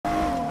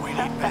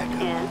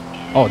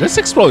Oh, this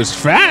explodes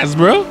fast,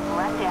 bro.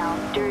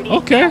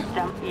 Okay.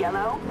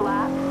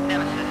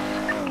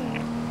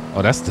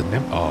 Oh, that's the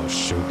NIM. Oh,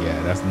 shoot. Yeah,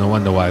 that's no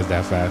wonder why it's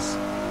that fast.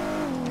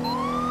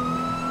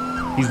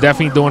 He's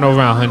definitely doing over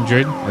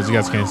 100, as you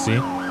guys can see.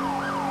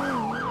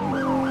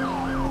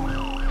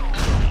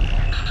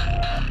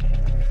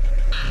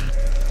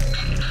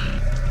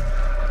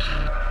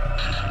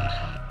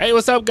 Hey,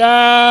 what's up,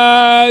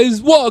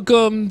 guys?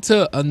 Welcome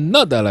to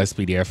another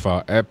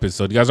Lspdfr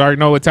episode. You guys already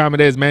know what time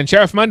it is, man.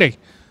 Sheriff Monday.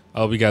 I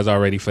hope you guys are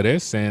ready for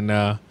this.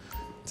 And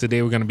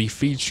today we're going to be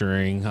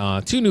featuring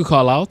 2 new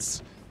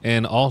callouts.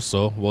 And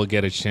also, we'll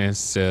get a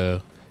chance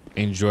to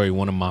enjoy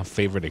one of my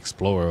favorite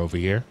Explorer over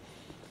here.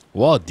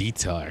 Well,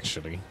 detail,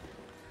 actually.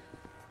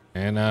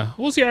 And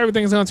we'll see how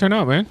everything's going to turn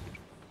out, man.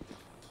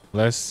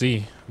 Let's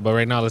see. But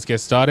right now, let's get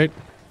started.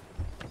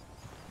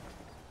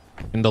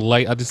 In the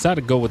light, I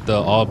decided to go with the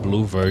all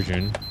blue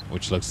version,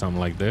 which looks something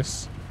like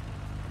this.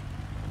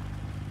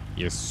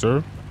 Yes,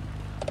 sir.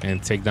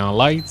 And take down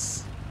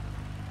lights.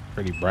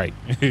 Pretty bright.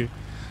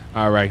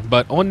 All right.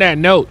 But on that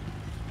note,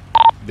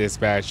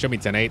 dispatch, show me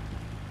 10-8.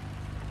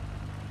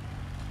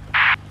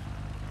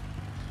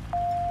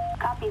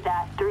 Copy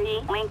that. 3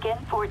 Lincoln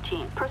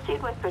 14.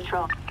 Proceed with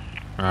patrol.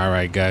 All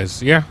right,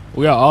 guys. Yeah,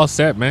 we are all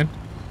set, man.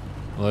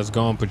 Let's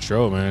go on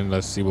patrol, man.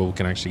 Let's see what we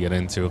can actually get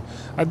into.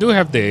 I do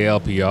have the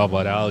ALPR,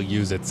 but I'll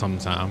use it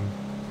sometime.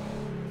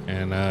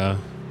 And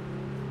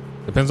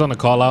depends on the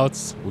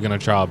callouts. We're gonna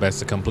try our best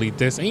to complete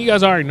this. And you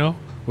guys already know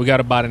we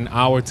got about an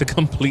hour to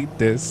complete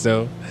this.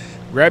 So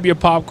grab your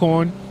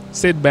popcorn,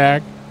 sit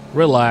back,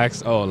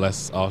 relax. Oh,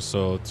 let's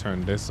also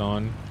turn this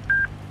on.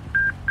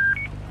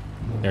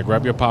 Yeah,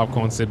 grab your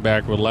popcorn, sit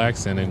back,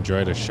 relax, and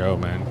enjoy the show,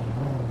 man.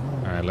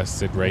 All right, let's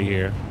sit right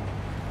here.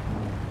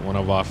 One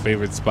of our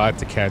favorite spots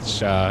to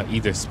catch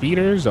either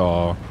speeders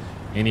or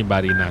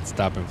anybody not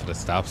stopping for the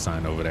stop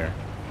sign over there.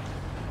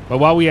 But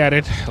while we at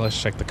it, let's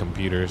check the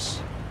computers.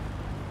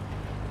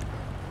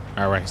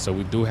 All right, so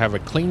we do have a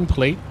clean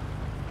plate.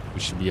 We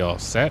should be all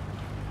set.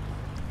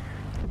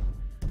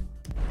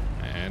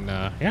 And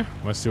yeah,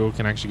 let's see what we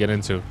can actually get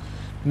into.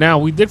 Now,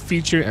 we did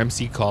feature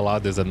MC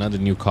callout. There's another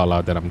new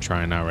callout that I'm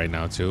trying out right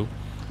now too.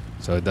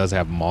 So it does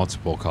have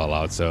multiple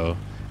callouts. So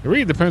it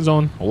really depends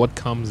on what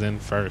comes in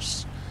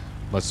first.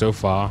 But so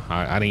far,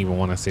 I didn't even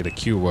want to say the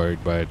Q word,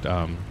 but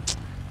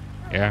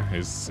yeah,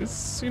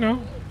 it's you know,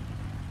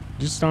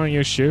 just starting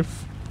your shift,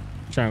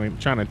 trying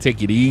to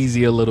take it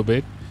easy a little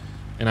bit,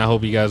 and I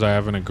hope you guys are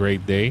having a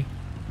great day.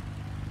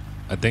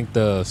 I think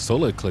the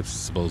solar eclipse is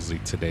supposedly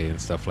today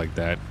and stuff like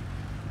that.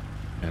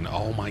 And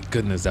oh my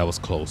goodness, that was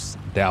close.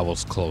 That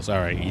was close. All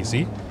right, you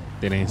see,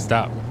 they didn't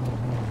stop.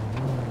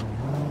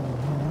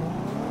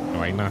 All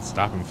right, not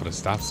stopping for the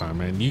stop sign,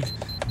 man.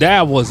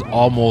 That was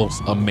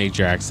almost a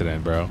major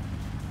accident, bro.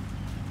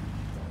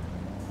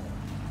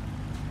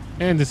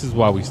 And this is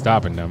why we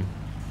stopping them.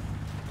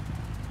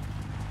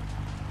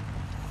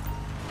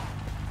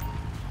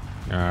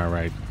 All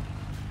right.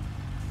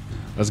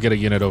 Let's get a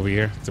unit over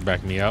here to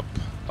back me up.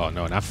 Oh,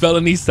 no, not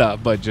felony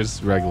stop, but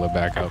just regular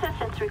backup.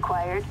 Assistance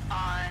required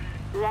on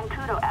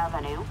Zancudo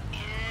Avenue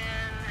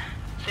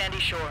in Sandy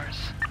Shores.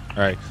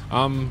 All right.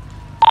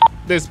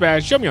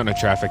 Dispatch, show me on the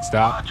traffic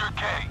stop. Roger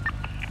K.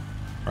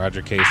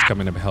 Roger K is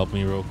coming to help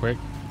me real quick.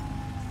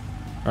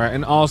 All right,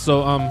 and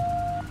also, Go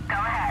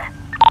ahead.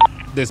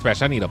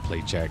 dispatch, I need a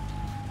plate check.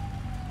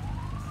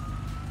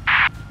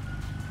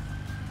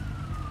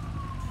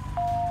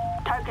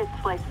 Target's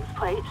license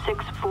plate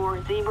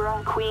 640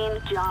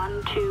 Queen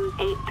John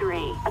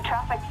 283. A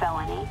traffic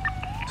felony.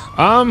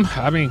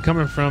 I mean,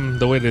 coming from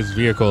the way this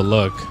vehicle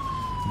look,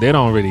 they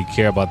don't really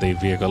care about their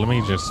vehicle. Let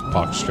me just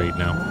park straight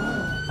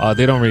now.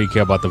 They don't really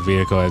care about the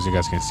vehicle, as you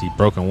guys can see.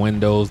 Broken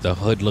windows, the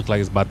hood look like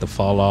it's about to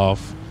fall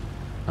off.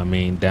 I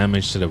mean,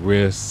 damage to the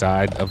rear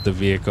side of the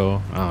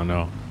vehicle. I don't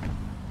know.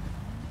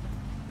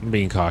 I'm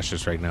being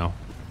cautious right now.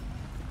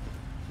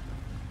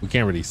 We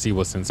can't really see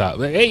what's inside.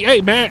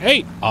 Hey, man,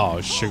 hey. Oh,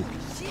 shoot.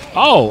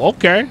 Oh,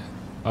 okay.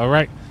 All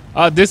right.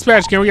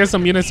 Dispatch, can we get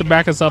some units to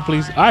back us up,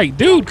 please? All right,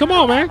 dude, come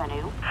on, man.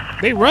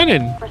 They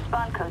running.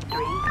 Respond code 3.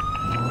 All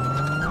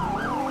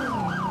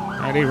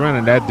right, they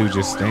running. That dude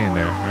just staying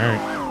there. All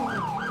right.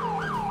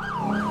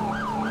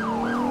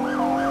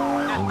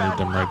 We'll leave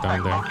them right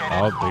down there.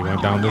 Oh, they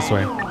went down this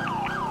way.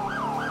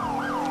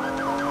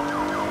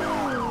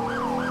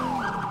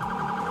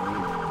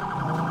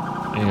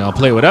 Ain't gonna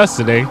play with us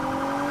today.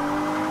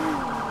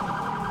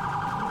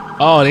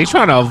 Oh, they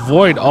trying to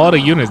avoid all the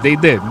units. They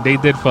did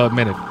for a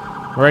minute.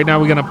 Right now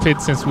we're gonna pit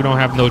since we don't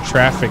have no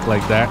traffic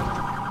like that.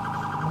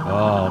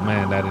 Oh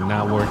man, that did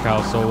not work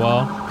out so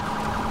well.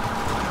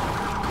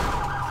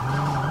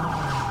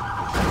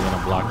 I'm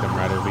gonna block them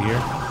right over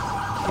here.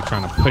 They're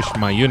trying to push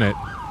my unit.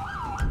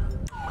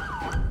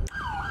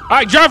 All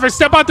right, driver,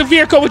 step out the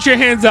vehicle with your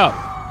hands up.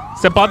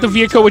 Step out the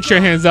vehicle with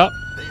your hands up.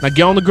 Now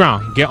get on the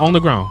ground. Get on the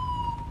ground.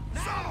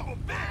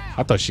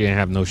 I thought she didn't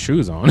have no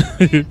shoes on.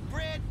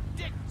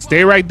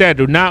 Stay right there.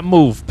 Do not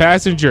move.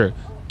 Passenger,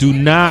 do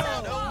not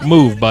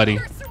move, buddy.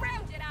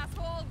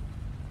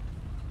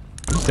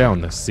 Stay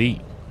on the seat.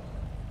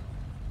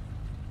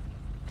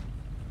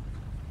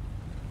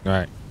 All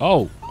right.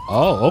 Oh,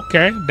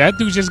 okay. That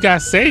dude just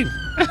got saved.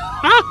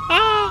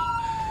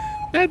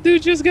 That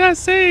dude just got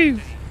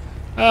saved.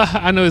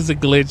 I know it's a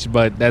glitch,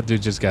 but that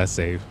dude just got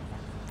saved.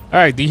 All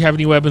right. Do you have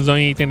any weapons on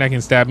you? Anything that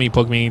can stab me,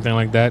 poke me, anything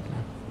like that?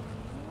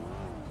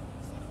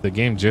 The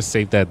game just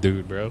saved that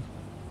dude, bro.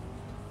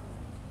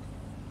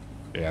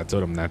 Yeah, I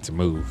told him not to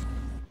move.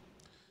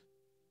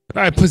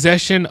 All right,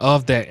 possession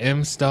of that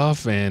M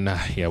stuff, and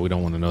yeah, we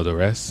don't want to know the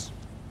rest.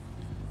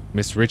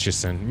 Miss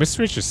Richardson,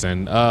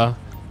 have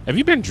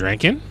you been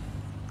drinking?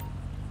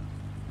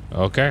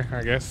 Okay,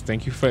 I guess.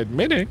 Thank you for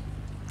admitting.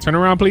 Turn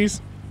around,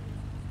 please.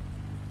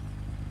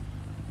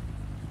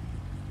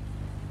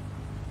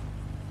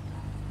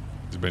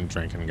 She's been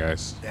drinking,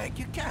 guys. Thank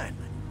you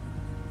kindly.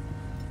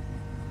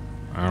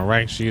 All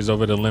right, she is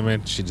over the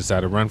limit. She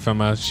decided to run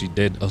from us. She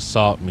did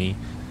assault me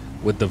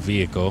with the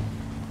vehicle.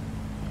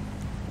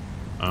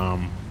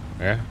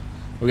 Yeah,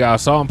 we got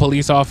assault on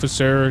police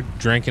officer,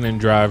 drinking and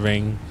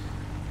driving,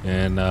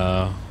 and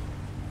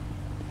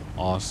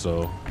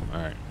also, all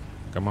right,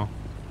 come on.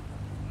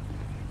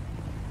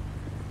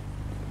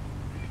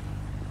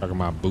 Talking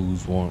about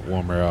booze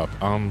warm her up.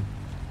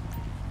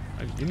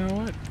 You know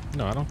what?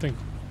 No, I don't think.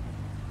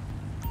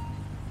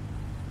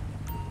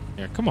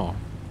 Yeah, come on,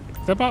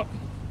 step out.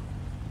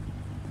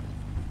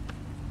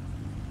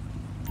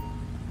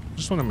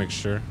 Just want to make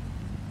sure.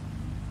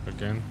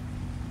 Again.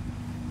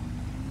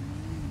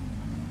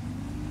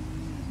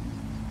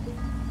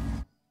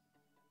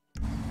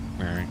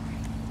 All right.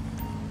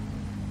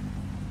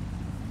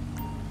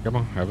 Come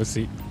on, have a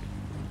seat.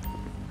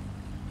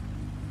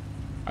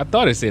 I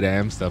thought it said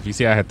AM stuff. You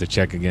see, I had to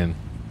check again.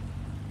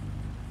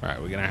 All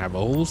right, we're gonna have a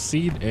whole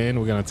seat, and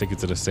we're gonna take it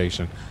to the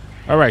station.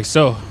 All right,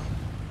 so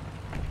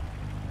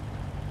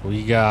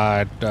we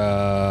got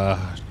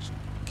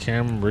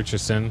Cam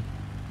Richardson,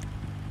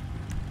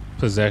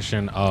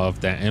 possession of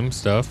that M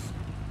stuff.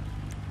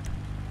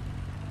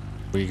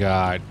 We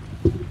got,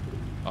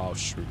 oh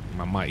shoot,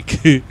 my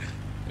mic.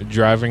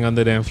 Driving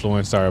under the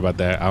influence. Sorry about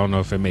that. I don't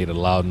know if it made a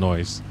loud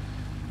noise.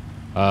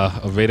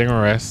 Evading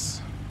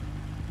arrest.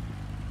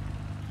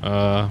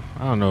 I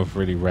don't know if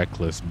really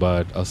reckless,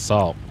 but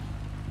assault.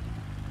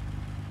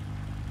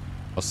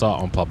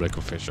 Assault on public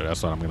official.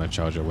 That's what I'm gonna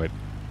charge her with.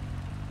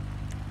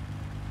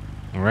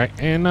 All right,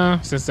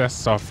 and since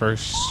that's our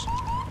first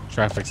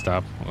traffic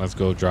stop, let's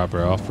go drop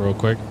her off real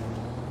quick,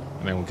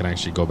 and then we can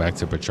actually go back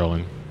to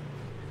patrolling.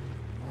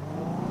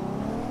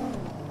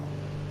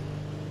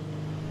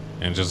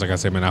 And just like I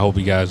said, man, I hope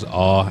you guys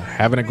all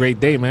having a great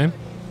day, man.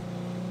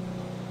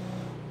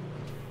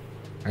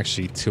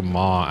 Actually,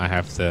 tomorrow I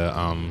have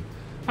to,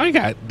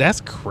 that's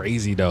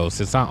crazy though.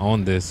 Since I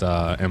own this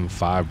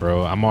M5,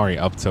 bro, I'm already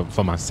up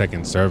for my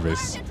second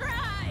service.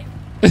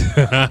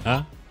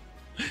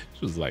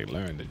 She was like,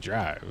 learn to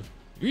drive.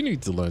 You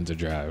need to learn to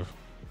drive.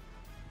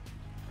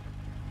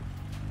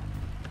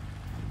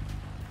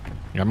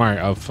 I'm already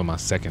up for my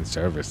second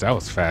service. That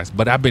was fast,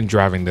 but I've been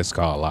driving this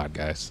car a lot,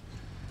 guys.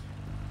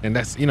 And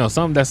that's, you know,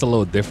 something that's a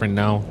little different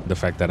now. The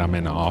fact that I'm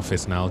in the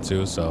office now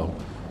too. So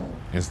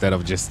instead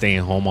of just staying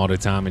home all the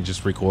time and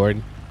just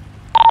record.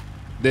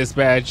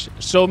 Dispatch,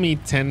 show me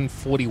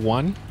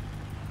 1041.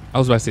 I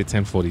was about to say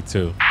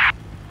 1042. I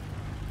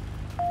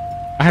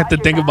had to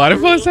think about it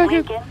for a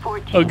second.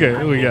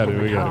 Okay, we got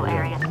it.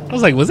 I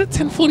was like, was it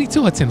 1042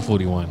 or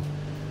 1041? All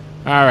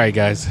right,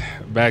 guys,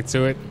 back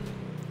to it.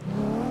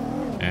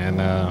 And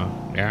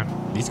yeah,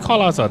 these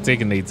call outs are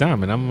taking their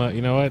time, and I'm,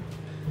 you know what?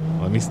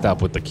 Let me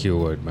stop with the Q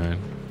word, man.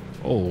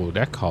 Oh,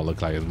 that car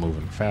looked like it's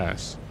moving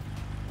fast.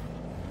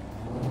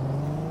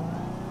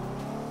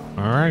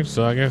 All right,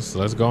 so I guess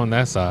let's go on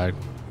that side.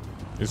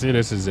 You see,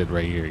 this is it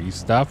right here. You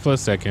stop for a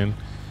second.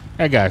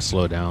 That guy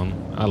slow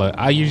down.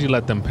 I usually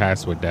let them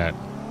pass with that.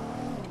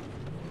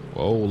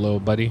 Whoa, little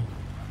buddy.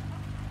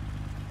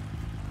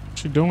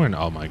 What you doing?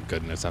 Oh my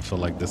goodness, I feel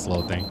like this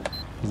little thing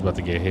is about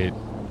to get hit.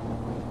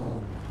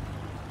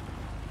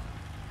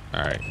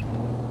 All right.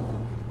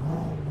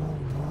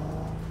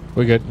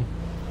 We're good.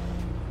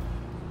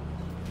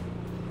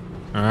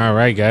 All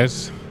right,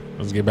 guys.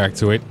 Let's get back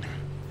to it.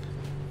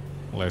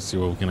 Let's see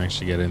what we can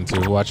actually get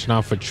into. Watching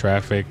out for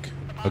traffic.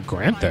 A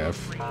grand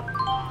theft.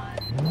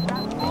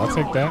 I'll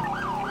take that.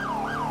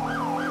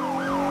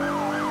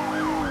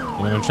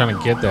 You know, I'm trying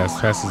to get there as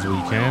fast as we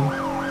can.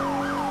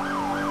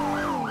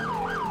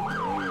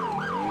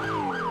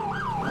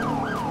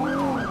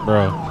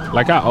 Bro,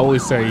 like I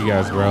always say, you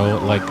guys, bro,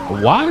 like,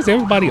 why is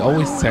everybody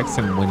always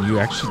texting when you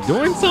actually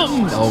doing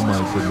something? Oh my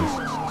goodness.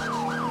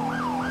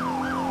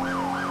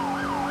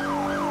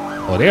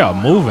 Oh, they are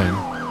moving.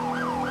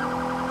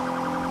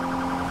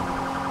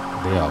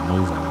 They are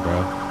moving,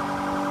 bro.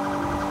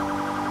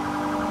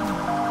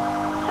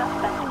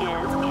 Suspect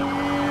is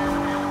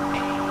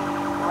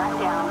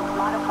rundown,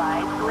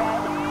 modified,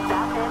 red,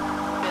 Vantage.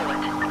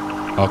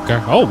 Okay.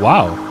 Oh,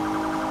 wow.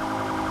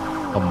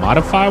 A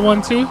modified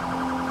one, too?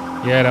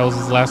 Yeah, that was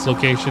his last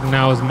location.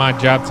 Now it's my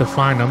job to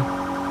find him.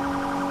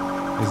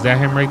 Is that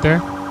him right there?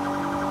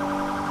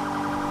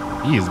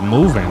 He is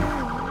moving.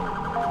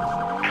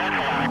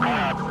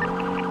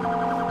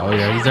 Oh,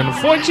 yeah, he's in the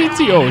Ford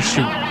GT. Oh,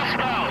 shoot.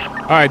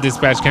 right,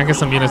 dispatch. Can I get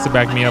some units to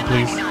back me up,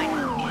 please?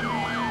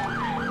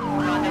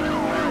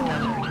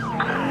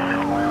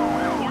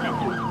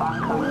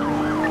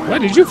 Where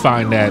did you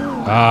find that?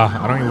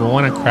 I don't even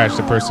want to crash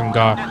the person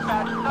car.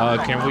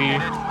 Can we?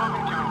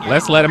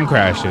 Let's let him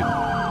crash it.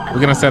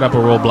 We're gonna set up a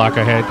roadblock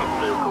ahead.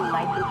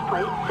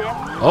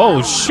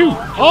 Oh shoot!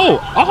 Oh!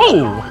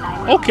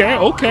 Okay,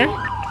 okay.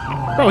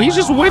 Bro, he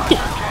just went through.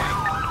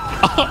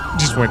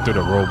 Just went through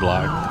the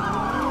roadblock.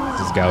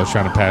 This guy was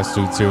trying to pass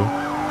through too.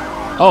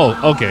 Oh,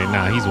 okay.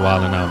 Nah, he's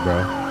wilding out,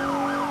 bro.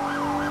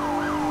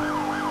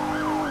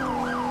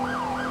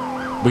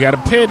 We got a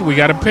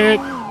pit.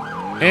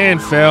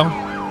 And fell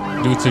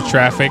due to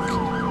traffic.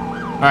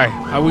 All right,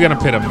 we're gonna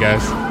pit him,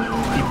 guys.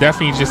 He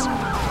definitely just.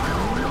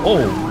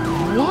 Oh,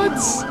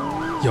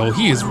 what? Yo,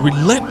 he is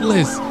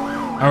relentless.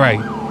 All right.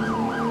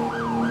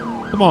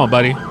 Come on,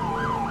 buddy.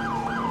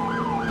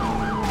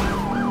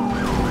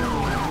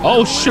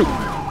 Oh, shoot.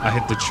 I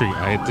hit the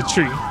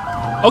tree.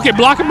 Okay,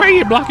 block him right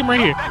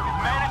here.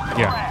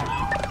 Yeah.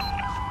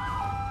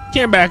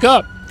 Can't back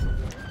up.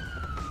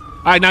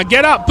 All right, now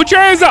get up. Put your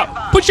hands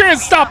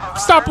up.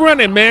 Stop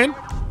running, man.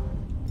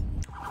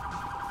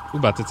 We're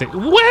about to take.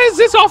 Where is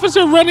this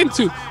officer running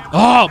to?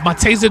 Oh, my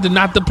taser did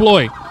not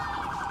deploy.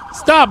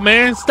 Stop,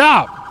 man.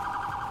 Stop.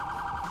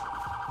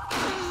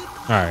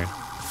 All right.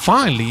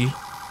 Finally.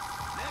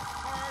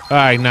 All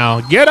right,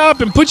 now get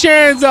up and put your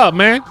hands up,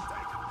 man.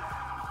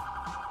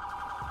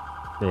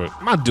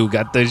 My dude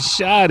got the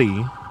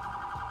shotty.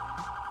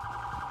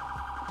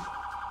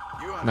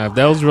 Now, if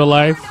that was real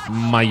life,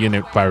 my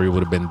unit probably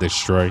would have been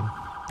destroyed.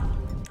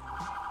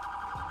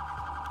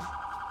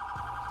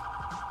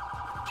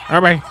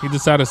 All right, he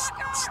decided to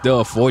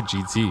steal a Ford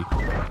GT.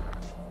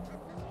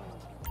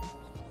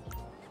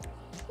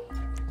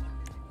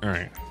 All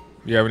right,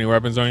 you have any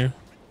weapons on you?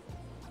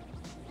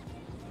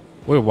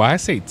 Wait, why I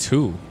say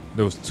two?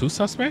 There was two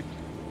suspects?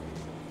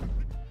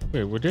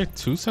 Wait, were there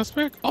two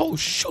suspects? Oh,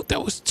 shoot,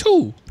 that was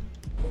two.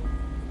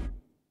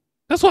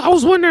 That's what I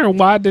was wondering.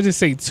 Why did it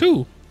say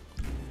two?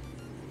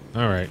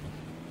 All right.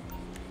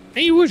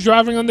 And you was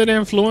driving under the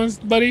influence,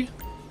 buddy?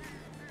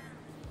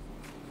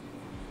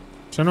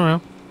 Turn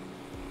around.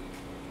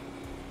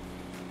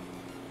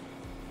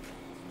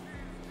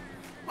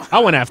 I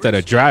went after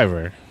the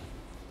driver.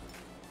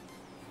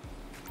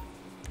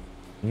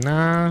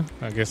 Nah,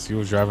 I guess he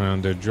was driving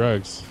under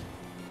drugs.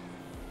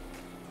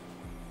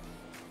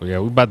 Well, yeah,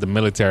 we about the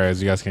military,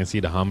 as you guys can see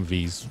the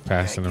Humvees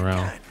passing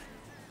around.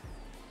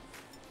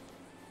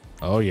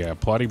 Oh yeah,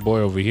 party boy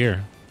over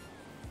here.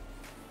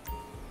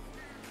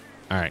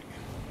 All right.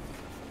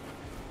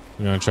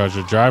 We're gonna charge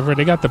the driver.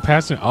 They got the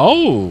passenger.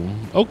 Oh,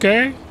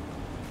 okay.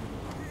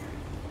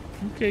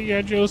 Okay, you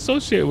had your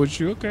associate with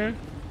you. Okay.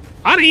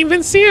 I didn't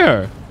even see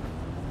her.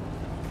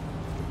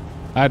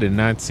 I did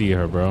not see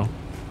her, bro.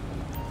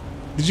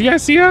 Did you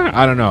guys see her?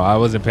 I don't know. I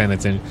wasn't paying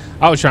attention.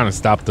 I was trying to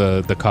stop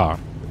the car.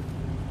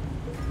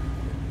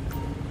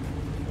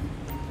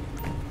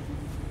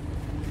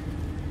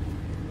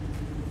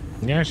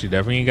 Yeah, she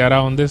definitely got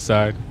out on this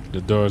side.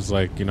 The door's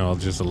like, you know,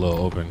 just a little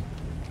open.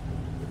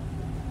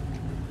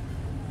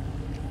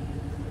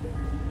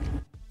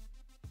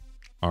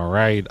 All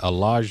right, a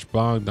large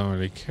bong, don't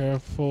be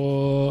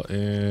careful,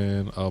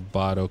 and a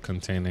bottle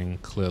containing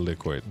clear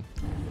liquid.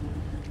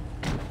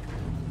 All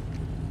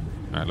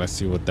right, let's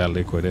see what that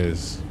liquid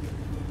is.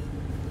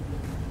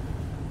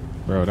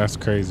 Bro, that's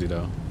crazy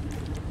though.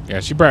 Yeah,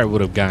 she probably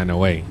would have gotten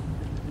away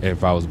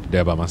if I was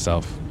there by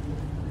myself.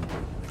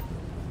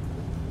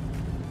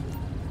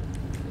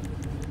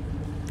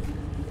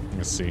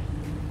 Let's see.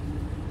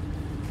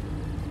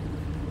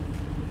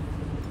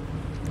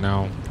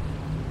 No.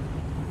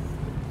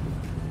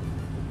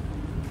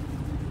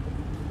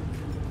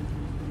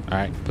 All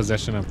right,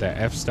 possession of that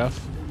F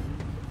stuff.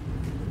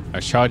 I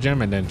charge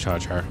him and then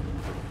charge her.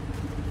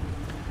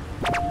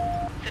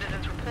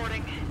 Citizens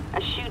reporting A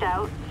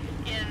shootout.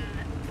 in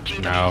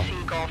GWC No.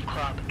 Golf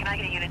Club. Can I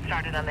get a unit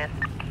started on this?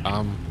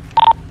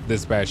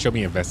 This bad. She'll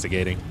be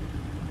investigating.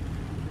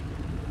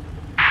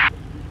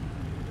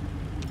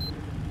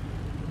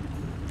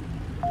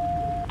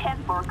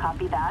 10-4,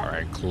 copy that. All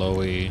right,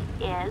 Chloe. Is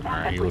All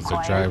right, he was the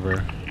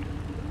required.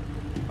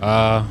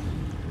 driver.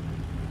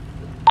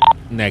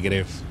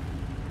 Negative.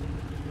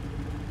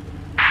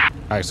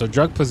 All right, so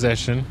drug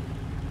possession,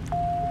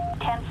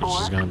 which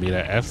is 10-4. gonna be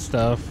the F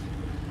stuff,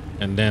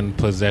 and then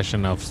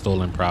possession of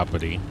stolen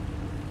property,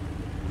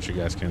 which you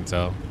guys can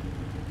tell.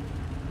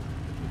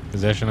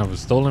 Possession of a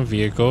stolen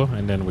vehicle,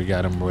 and then we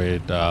got him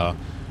with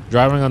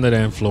driving under the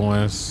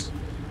influence,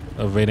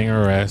 evading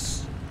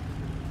arrest.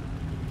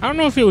 I don't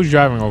know if he was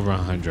driving over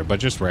 100, but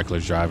just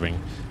reckless driving,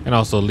 and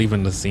also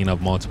leaving the scene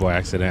of multiple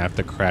accident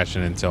after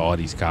crashing into all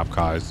these cop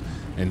cars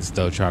and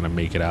still trying to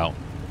make it out.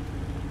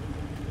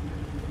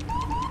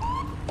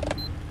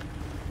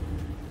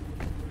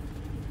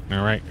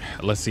 All right,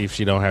 let's see if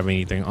she don't have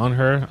anything on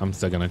her. I'm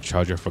still gonna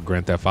charge her for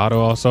Grand Theft Auto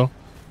also.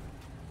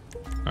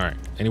 All right,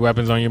 any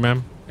weapons on you,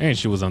 ma'am? And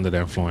she was under the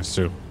influence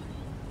too.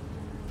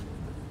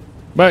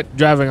 But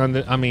driving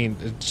under, I mean,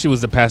 she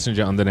was the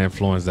passenger under the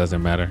influence,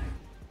 doesn't matter.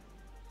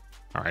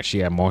 All right, she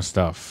had more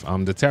stuff.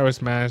 The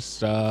terrace mask,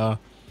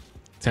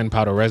 10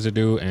 powder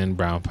residue, and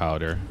brown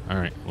powder. All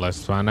right,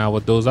 let's find out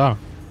what those are.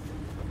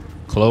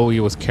 Chloe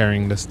was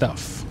carrying the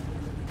stuff.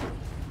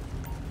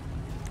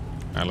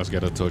 All right, let's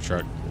get a tow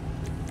truck.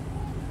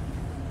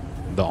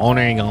 The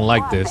owner ain't gonna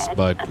like this,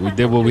 but we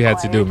did what we had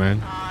to do,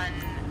 man. On,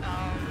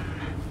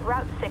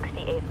 Route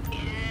 68. in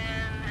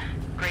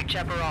Great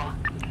Chaparral.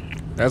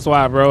 That's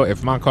why, bro,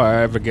 if my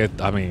car ever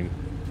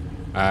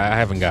I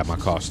haven't got my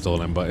car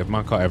stolen, but if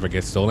my car ever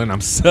gets stolen, I'm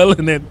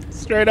selling it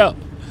straight up.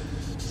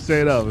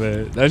 Straight up,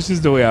 man. That's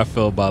just the way I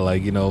feel about,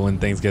 like, you know, when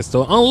things get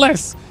stolen.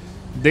 Unless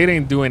they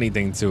didn't do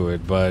anything to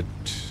it. But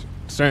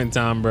certain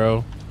time,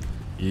 bro,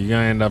 you're going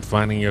to end up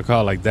finding your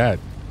car like that.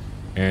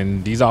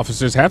 And these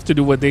officers have to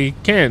do what they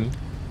can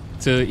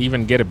to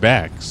even get it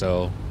back.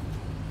 So,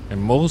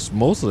 and most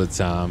of the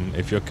time,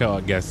 if your car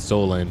gets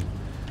stolen,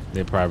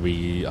 they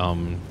probably, I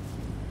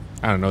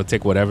don't know,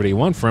 take whatever they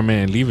want from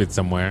it and leave it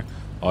somewhere.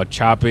 Or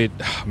chop it.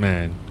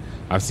 Man,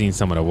 I've seen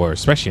some of the worst,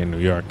 especially in New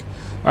York.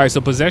 All right,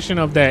 so possession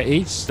of that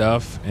H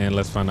stuff, and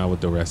let's find out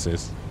what the rest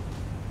is.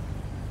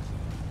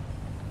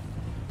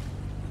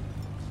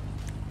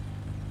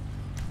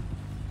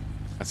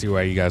 I see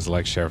why you guys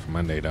like Sheriff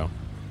Monday, though.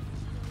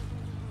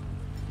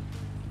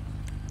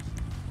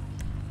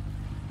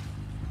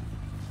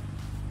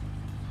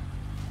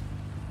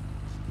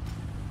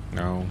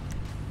 No.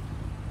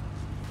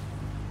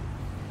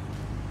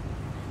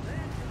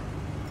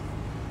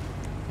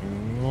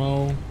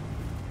 Well,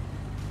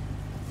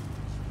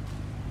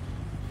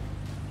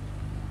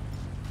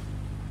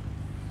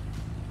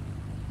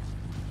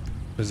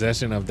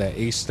 possession of that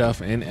H stuff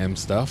and M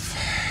stuff.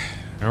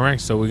 All right,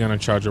 so we're gonna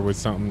charge her with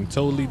something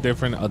totally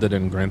different other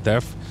than grand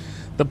theft.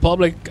 The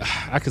public,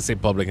 I could say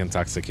public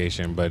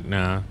intoxication, but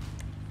nah.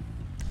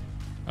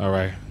 All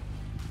right.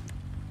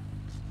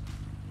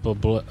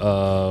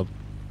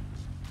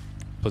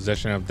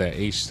 Possession of that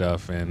H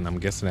stuff, and I'm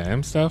guessing the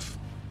M stuff.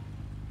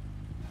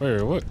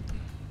 Wait, what?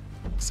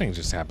 This thing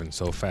just happened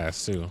so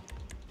fast too.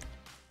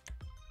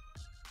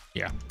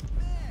 Yeah.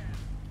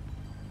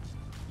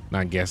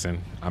 Not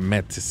guessing. I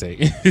meant to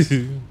say.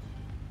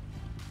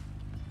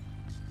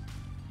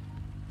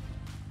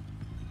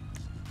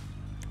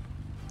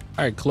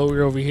 All right, Chloe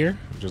over here.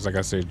 Just like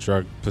I said,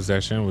 drug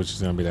possession, which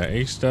is gonna be that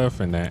H stuff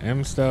and that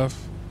M stuff.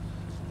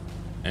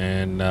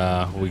 And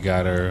we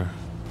got her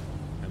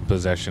in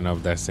possession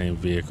of that same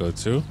vehicle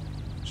too.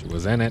 She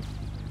was in it.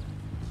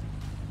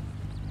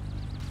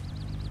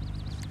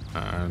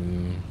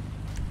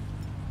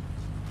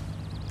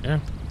 Yeah,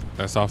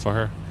 that's all for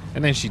her.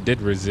 And then she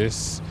did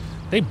resist.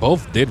 They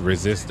both did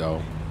resist,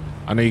 though.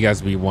 I know you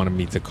guys be wanting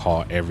me to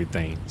call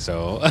everything,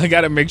 so I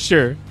gotta make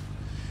sure.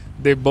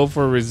 They both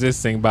were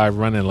resisting by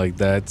running like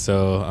that.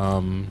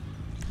 So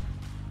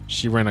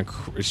she ran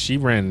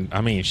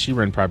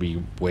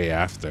probably way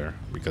after,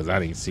 because I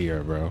didn't see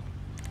her, bro.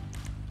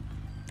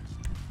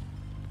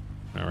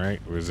 All right,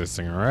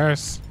 resisting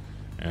arrest.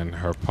 And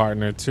her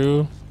partner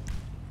too,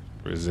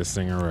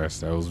 resisting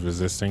arrest. That was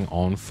resisting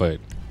on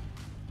foot.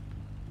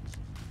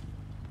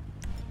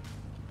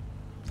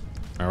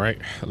 All right,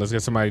 let's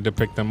get somebody to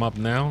pick them up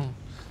now.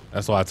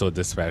 That's why I told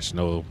dispatch,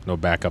 no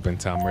backup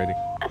until I'm ready.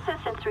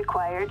 Assistance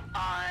required.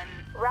 On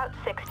Route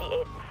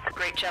 68.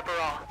 Great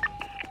Chaparral.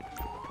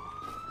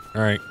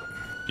 All right,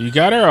 you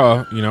got her,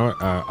 or you know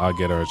what? I'll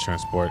get her a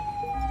transport.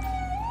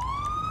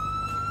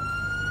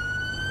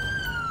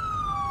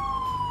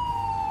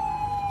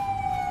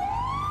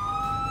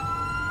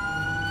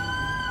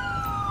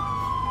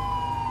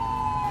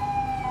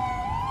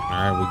 All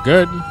right, we're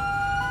good.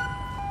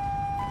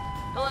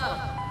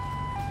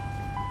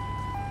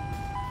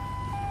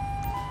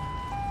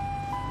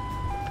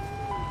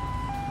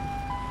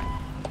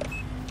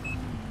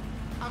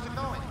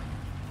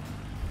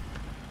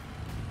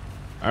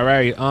 All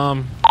right,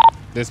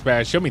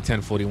 dispatch, show me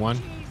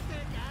 1041.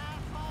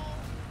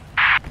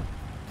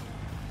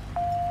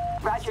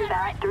 Roger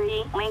that.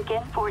 3,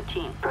 Lincoln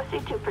 14.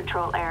 Proceed to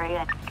patrol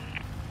area.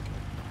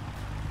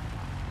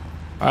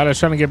 All right, I was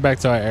trying to get back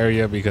to our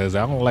area because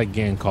I don't like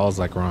getting calls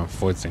like around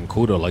Fort St.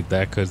 Cudo like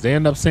that, because they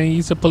end up saying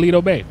you to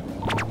Paleto Bay.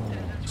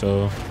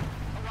 So,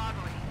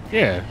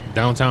 yeah,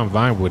 downtown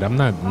Vinewood.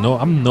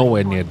 I'm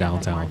nowhere near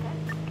downtown.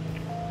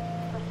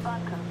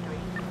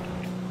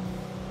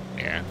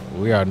 Yeah,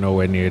 we are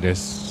nowhere near this,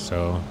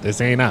 so this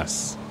ain't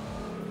us.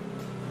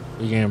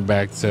 We getting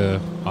back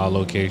to our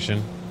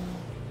location.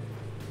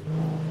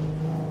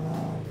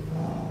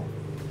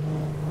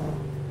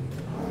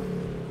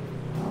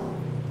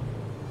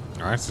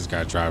 All right, this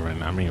guy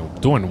driving, I mean,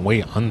 doing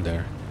way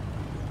under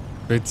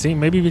 15,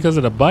 maybe because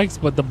of the bikes,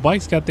 but the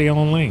bikes got their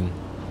own lane.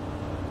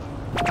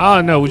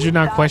 Oh no, would you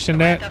not question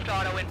that?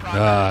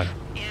 I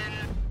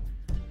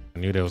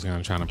knew they was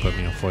gonna try to put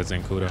me on Fort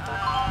St. Cudo. All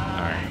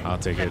right, I'll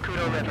take it.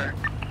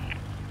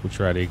 Which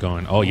way are they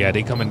going? Oh yeah,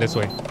 they coming this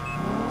way.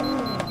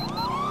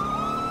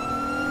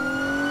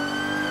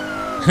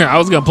 I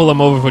was gonna pull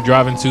them over for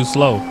driving too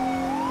slow.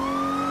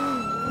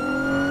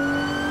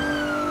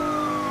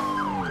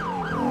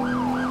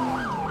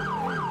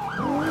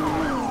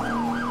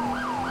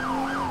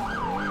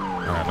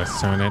 All right, let's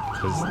turn it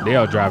because they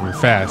are driving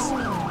fast.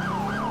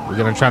 We're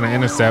gonna try to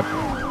intercept.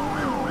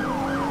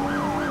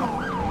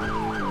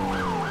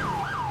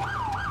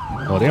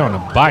 Oh, they're on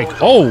a bike.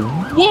 Oh,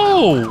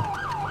 whoa!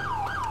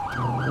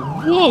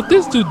 Whoa,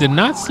 this dude did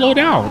not slow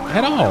down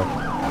at all.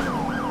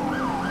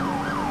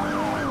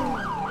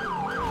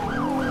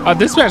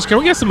 Dispatch, can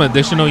we get some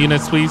additional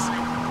units, please?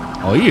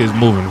 Oh, he is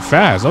moving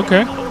fast.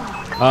 Okay.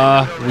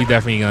 We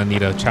definitely gonna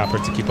need a chopper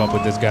to keep up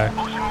with this guy.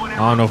 I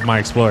don't know if my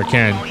Explorer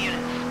can.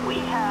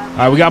 All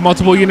right, we got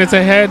multiple units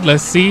ahead.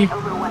 Let's see.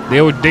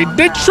 They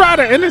did try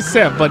to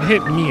intercept, but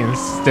hit me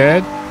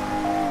instead.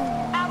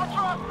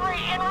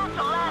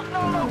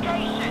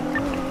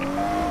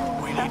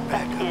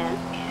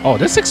 Oh,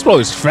 this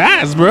explodes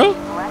fast, bro.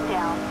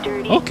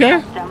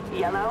 Okay.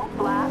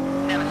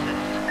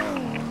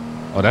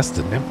 Oh, that's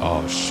the name.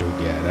 Oh, shoot.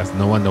 Yeah, that's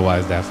no wonder why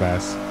it's that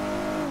fast.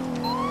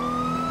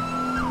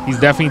 He's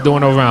definitely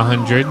doing over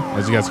 100,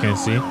 as you guys can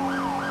see.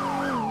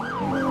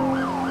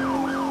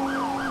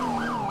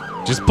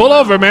 Just pull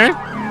over, man.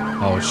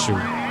 Oh, shoot.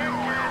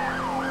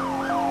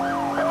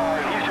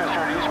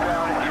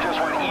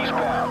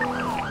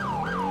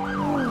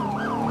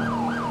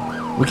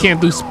 We can't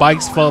do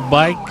spikes for a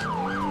bike,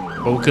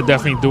 but we could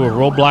definitely do a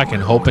roadblock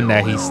and hoping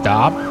that he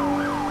stopped.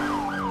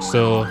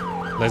 So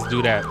let's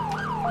do that.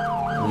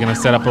 We're gonna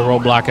set up a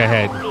roadblock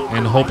ahead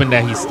and hoping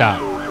that he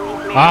stopped.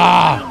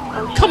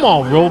 Ah, come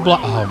on,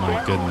 roadblock. Oh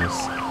my goodness.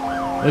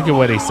 Look at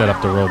where they set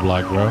up the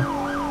roadblock, bro.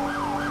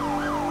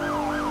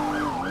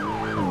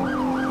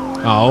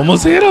 I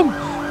almost hit him.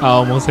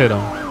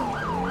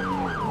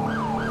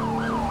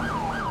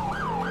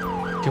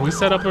 Can we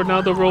set up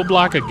another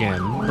roadblock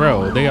again?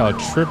 Bro, they are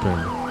tripping.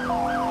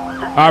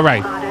 All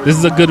right, this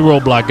is a good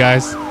roadblock,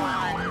 guys.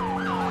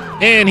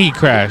 And he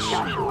crashed.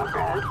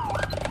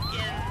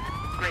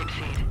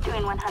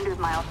 Doing 100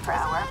 miles per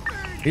hour.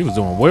 He was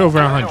doing way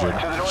over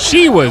 100.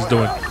 She was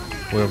doing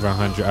way over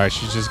 100. All right,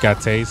 she just got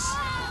tased.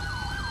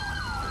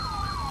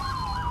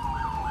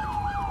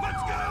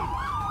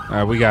 All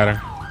right, we got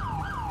her.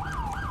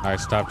 All right,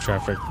 stop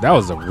traffic. That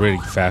was a really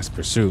fast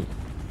pursuit.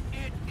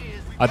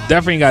 I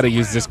definitely got to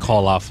use this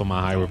call out for my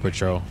highway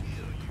patrol.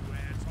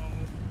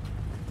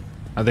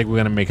 I think we're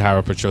going to make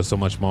highway patrol so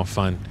much more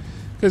fun.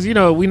 Because, you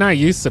know, we're not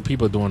used to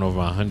people doing over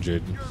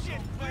 100.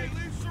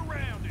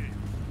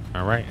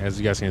 All right, as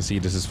you guys can see,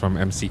 this is from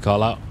MC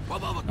call out. All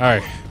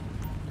right.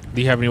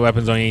 Do you have any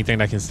weapons on you? Anything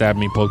that can stab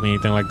me, poke me,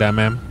 anything like that,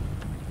 ma'am?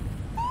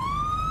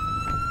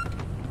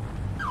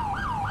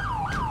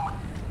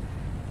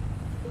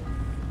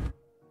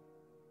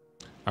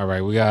 All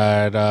right, we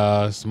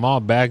got small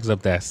bags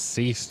of that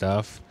C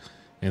stuff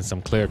and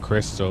some clear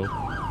crystal.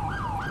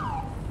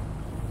 All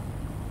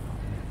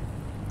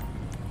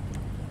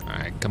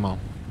right, come on.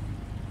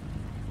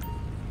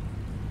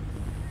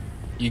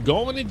 You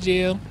going to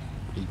jail.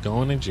 You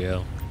going to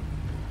jail.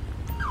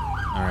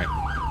 All right.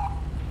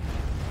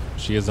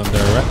 She is under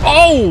arrest.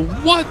 Oh,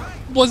 what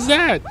was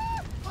that?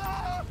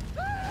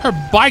 Her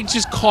bike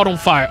just caught on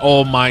fire.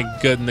 Oh my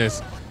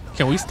goodness.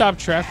 Can we stop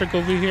traffic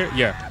over here?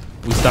 Yeah.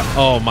 We stop.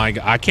 Oh my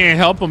god. I can't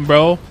help him,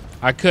 bro.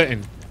 I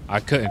couldn't.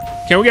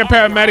 Can we get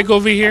paramedic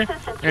over here?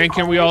 And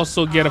can we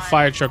also get a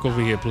fire truck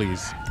over here,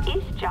 please?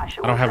 I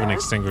don't have an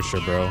extinguisher,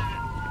 bro.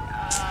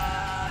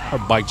 Her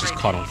bike just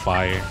caught on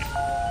fire.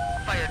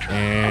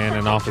 And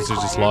an officer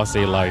just lost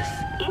their life.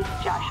 East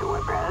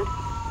Joshua Road.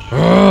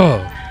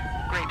 Oh.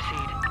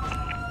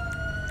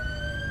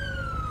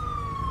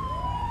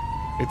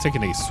 They're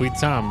taking a sweet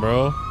time,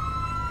 bro.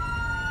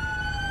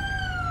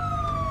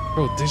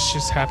 Bro, this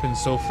just happened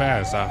so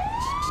fast.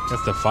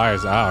 Guess the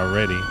fire's out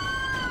already.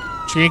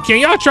 Can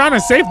y'all trying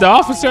to save the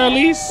officer at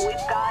least? We've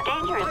got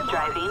dangerous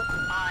driving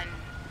on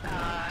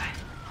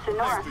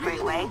Sonora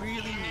Freeway.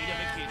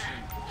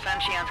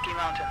 Sanchiansky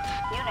Mountains.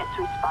 Units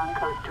respond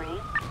code 3.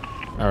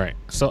 All right,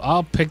 so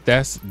I'll pick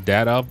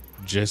that up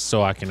just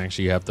so I can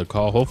actually have the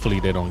call. Hopefully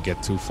they don't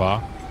get too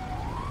far.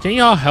 Can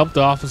y'all help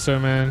the officer,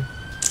 man?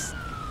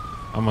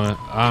 I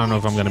don't know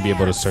if I'm gonna be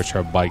able to search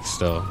her bike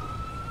still.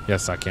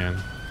 Yes, I can.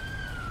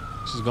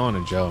 She's going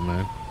to jail,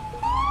 man.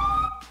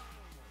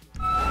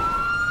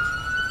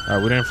 All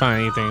right, we didn't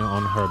find anything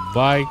on her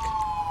bike.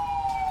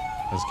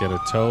 Let's get a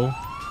tow.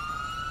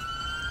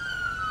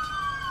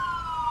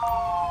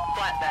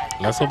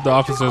 Let's hope the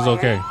officer's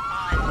okay. East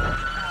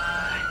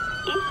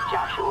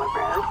Joshua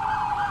Road.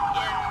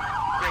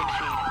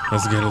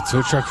 Let's get a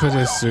tow truck for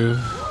this, dude.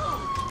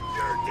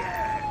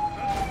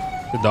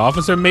 Did the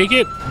officer make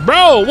it?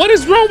 Bro, what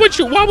is wrong with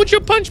you? Why would you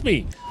punch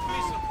me?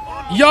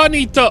 Y'all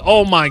need to,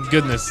 oh my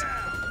goodness.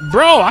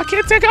 Bro, I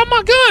can't take out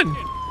my gun.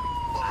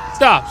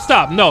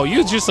 Stop. No,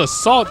 you just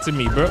assaulted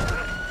me, bro.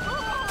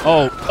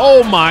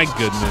 Oh my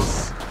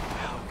goodness.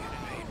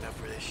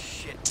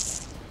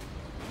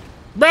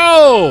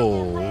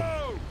 Bro.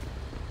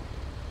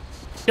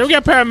 Can we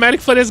get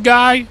paramedic for this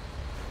guy?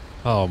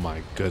 Oh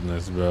my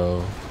goodness,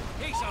 bro.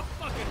 Piece of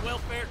fucking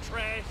welfare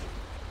trash.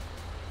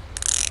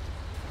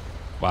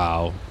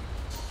 Wow.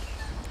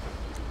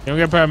 Can we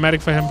get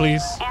paramedic for him,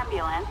 please?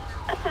 Ambulance.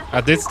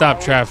 I did stop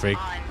traffic.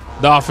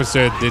 The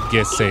officer did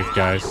get safe,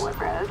 guys.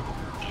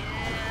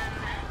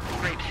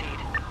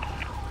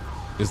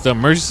 It's the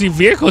emergency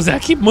vehicles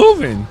that keep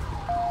moving.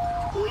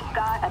 We've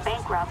got a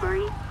bank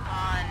robbery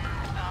On,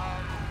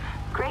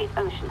 Great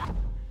Ocean.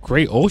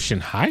 Great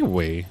Ocean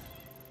Highway.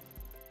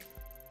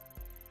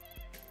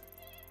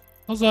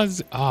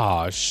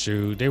 Oh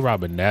shoot, they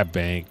robbing that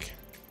bank.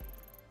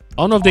 I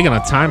don't know if they're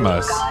gonna time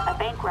us. We've got a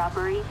bank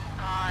robbery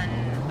on,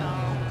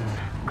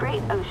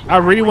 Great Ocean. I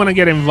really want to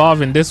get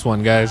involved in this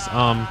one, guys.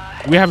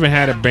 We haven't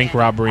had a bank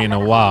robbery in a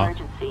while.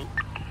 Emergency.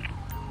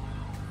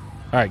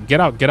 All right, get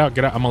out, get out,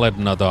 get out. I'm gonna let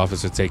another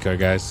officer take her,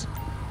 guys.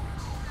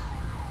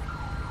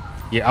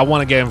 Yeah, I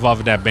want to get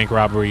involved in that bank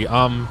robbery.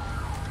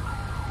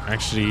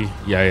 Actually,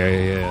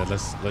 yeah.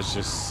 Let's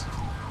just.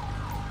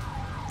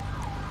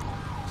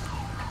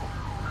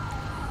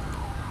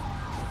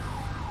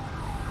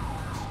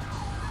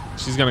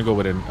 She's gonna go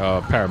with a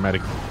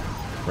paramedic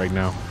right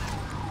now.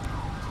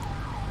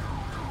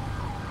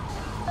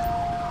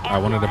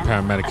 One of the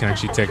paramedic can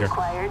actually take her.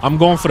 I'm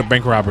going for the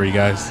bank robbery,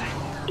 guys.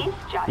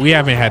 We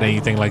haven't had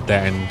anything like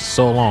that in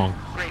so long.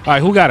 All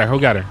right, who got her? Who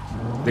got her?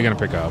 They're gonna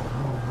pick her up.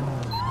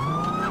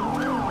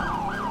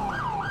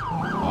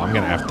 Oh, I'm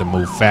gonna have to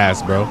move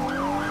fast, bro.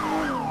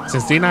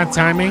 Since they're not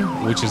timing,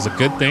 which is a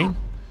good thing,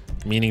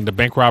 meaning the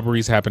bank robbery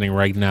is happening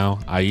right now.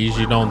 I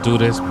usually don't do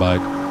this,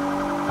 but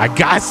I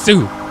got to.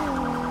 All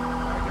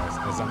right, guys,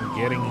 as I'm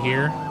getting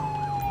here,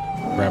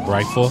 grab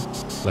rifle.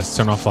 Let's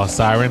turn off our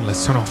siren.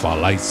 Let's turn off our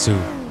lights too.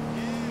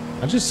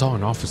 I just saw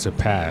an officer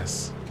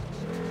pass.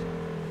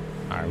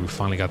 All right, we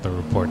finally got the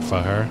report for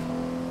her.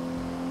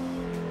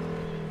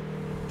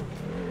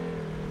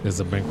 There's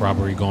a bank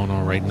robbery going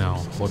on right now.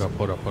 Hold up.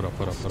 We're gonna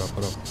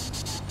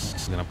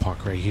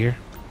park right here,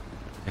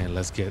 and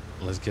let's get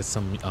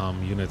some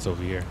units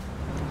over here,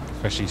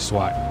 especially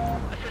SWAT.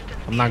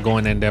 I'm not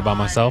going in there by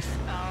myself.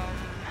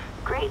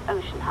 Great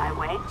Ocean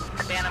Highway.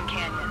 Phantom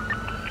Canyon.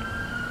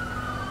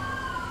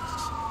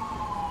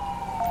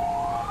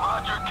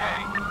 Roger, K.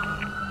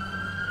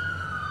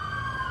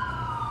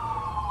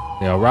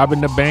 They are robbing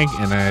the bank,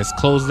 and it's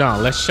closed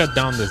down. Let's shut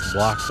down this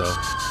block, though.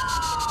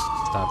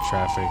 Stop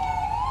traffic.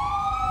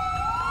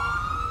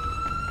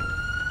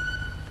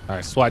 All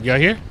right, SWAT, y'all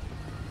here?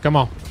 Come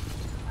on.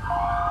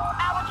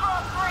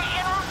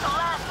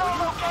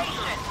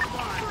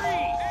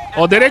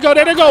 Oh, there they go,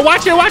 there they go.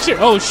 Watch it, watch it.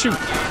 Oh, shoot.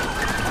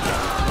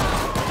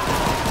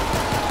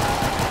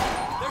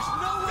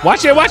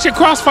 Watch it, watch it.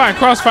 Crossfire,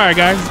 crossfire,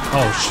 guys.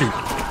 Oh, shoot.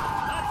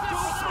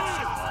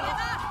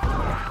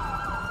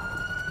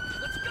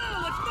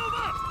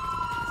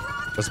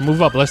 Let's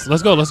move up. Let's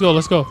go.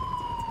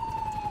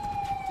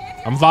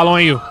 I'm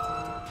following you.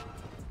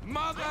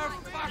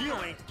 You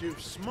ain't too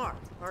smart,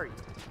 are you?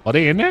 Are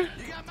they in there?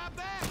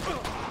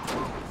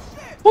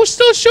 Who's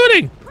still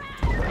shooting?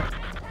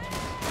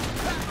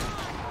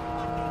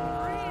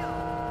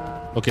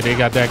 Okay, they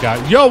got that guy.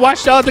 Yo,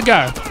 watch the other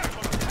guy.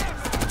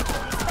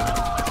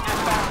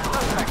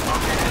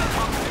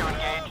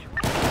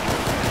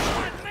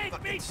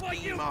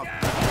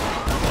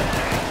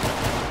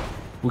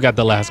 We got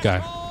the last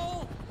guy.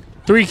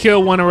 3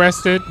 killed, 1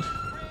 arrested.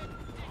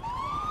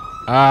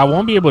 I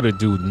won't be able to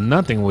do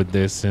nothing with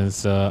this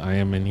since I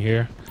am in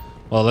here.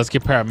 Well, let's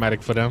get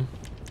paramedic for them.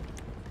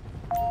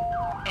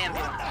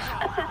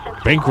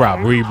 Bank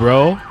robbery,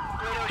 bro.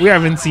 We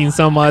haven't seen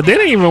some. They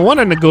didn't even want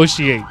to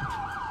negotiate.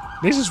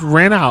 They just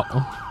ran out.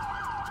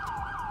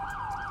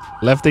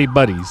 Left 8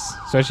 buddies,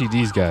 especially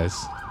these guys.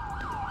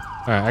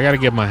 All right, I gotta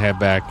get my head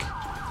back.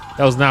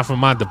 That was not from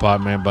my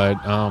department,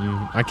 but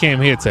I came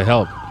here to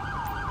help.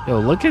 Yo,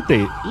 look at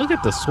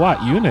the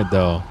SWAT unit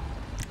though.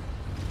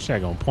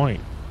 Check on point.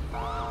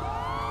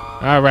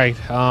 All right,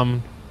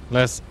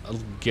 let's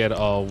get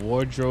our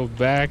wardrobe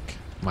back.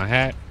 My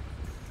hat.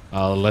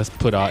 Let's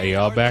put our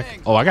AR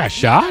back. Oh, I got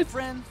shot.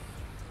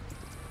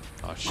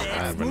 Oh shit!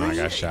 I didn't know I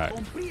got shot.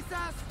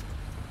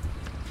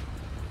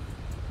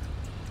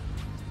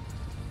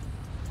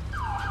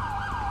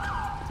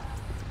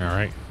 All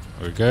right,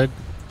 we're good.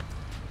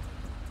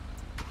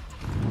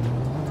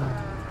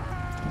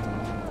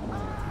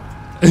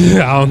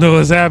 I don't know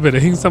what's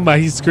happening.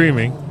 Somebody's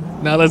screaming.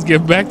 Now let's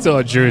get back to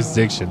our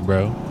jurisdiction,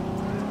 bro.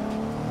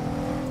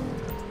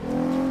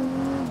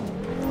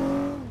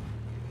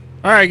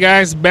 All right,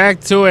 guys,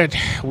 back to it.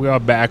 We are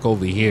back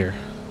over here.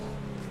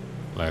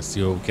 Let's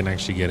see what we can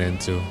actually get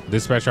into.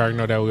 Dispatcher, I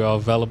know that we're all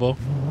available.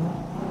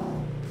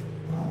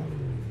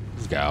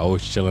 This guy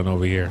always chilling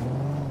over here.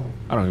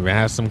 I don't even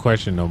have some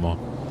question no more.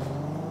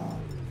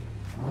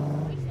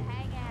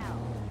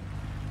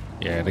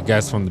 Yeah, the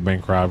guys from the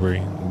bank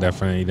robbery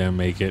definitely didn't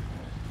make it.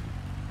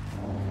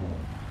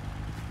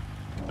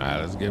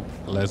 All right,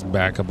 let's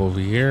back up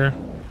over here.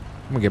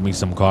 I'm gonna get me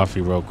some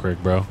coffee real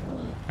quick, bro.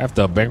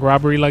 After a bank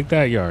robbery like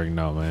that, you already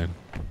know, man.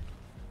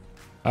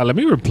 Let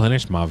me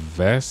replenish my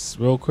vest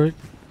real quick.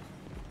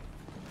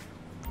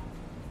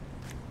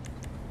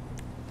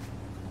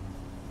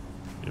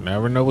 You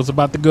never know what's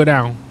about to go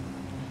down.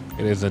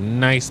 It is a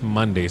nice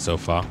Monday so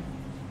far.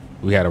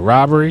 We had a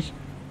robbery.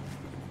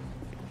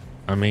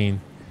 I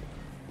mean,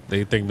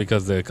 they think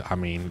because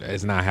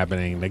it's not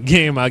happening in the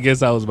game. I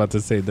guess I was about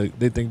to say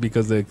they think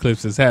because the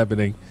eclipse is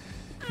happening,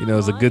 You know,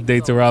 it's a good day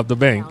to rob the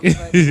bank. I'd rather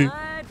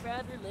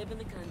live in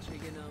the country,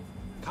 you know.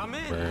 Come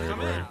in. Right, Come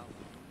right. in.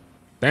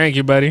 Thank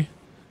you, buddy.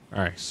 All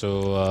right,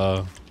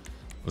 so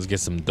let's get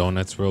some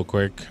donuts real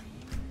quick.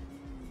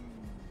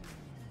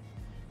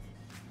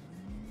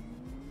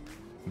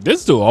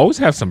 This dude always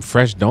have some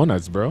fresh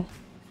donuts, bro.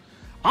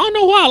 I don't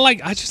know why.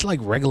 I just like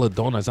regular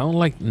donuts. I don't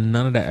like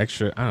none of that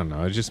extra. I don't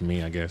know. It's just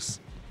me, I guess.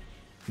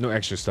 No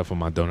extra stuff on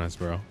my donuts,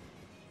 bro.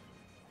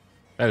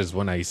 That is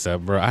one I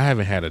said, bro. I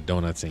haven't had a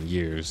donuts in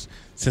years.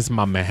 Since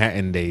my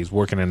Manhattan days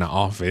working in the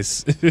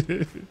office.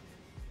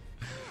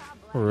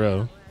 For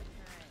real.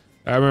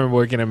 I remember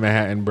working in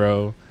Manhattan,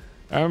 bro.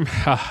 I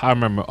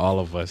remember all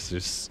of us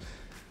just...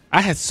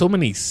 I had so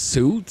many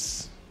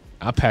suits.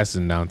 I passed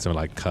them down to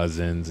like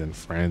cousins and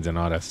friends and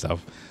all that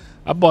stuff.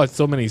 I bought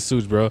so many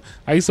suits, bro.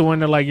 I used to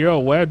wonder like, yo,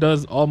 where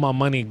does all my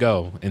money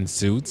go? In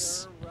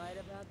suits?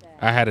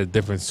 I had a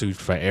different suit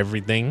for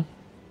everything.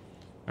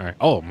 All right.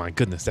 Oh my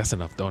goodness, that's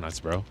enough donuts,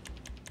 bro.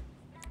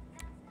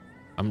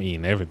 I'm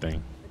eating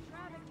everything.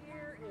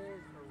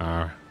 All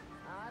right.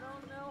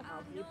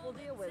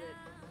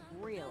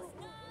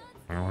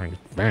 All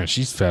right. Man,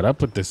 she's fed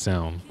up with this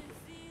sound.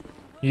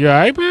 You all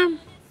right, man?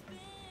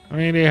 I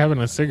mean, they're having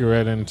a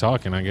cigarette and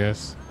talking, I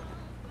guess.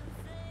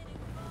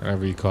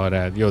 Whatever you call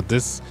that. Yo,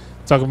 this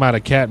talking about a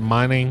cat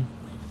mining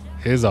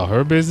his or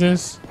her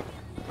business.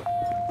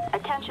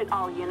 Attention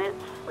all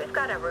units. We've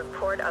got a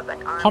report of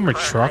an armed Hummer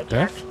car truck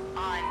hijack theft.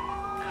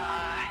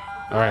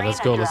 All right, let's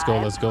go. Let's go.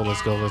 Let's go.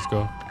 Let's go. Let's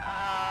go.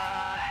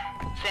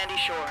 Sandy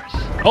Shores.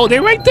 Oh,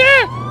 they're right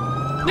there.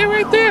 They're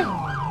right there.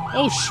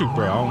 Oh shoot,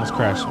 bro! I almost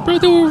crashed. Bro,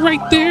 they were right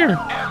there.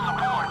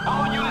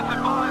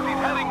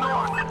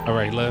 All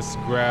right, let's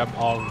grab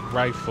our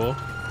rifle.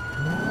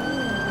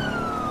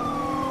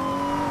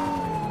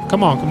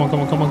 Come on, come on, come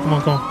on, come on, come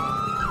on, come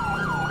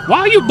on. Why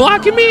are you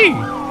blocking me?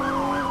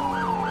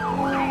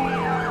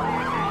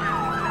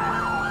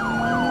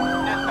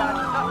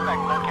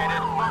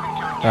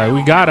 All right,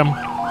 we got them.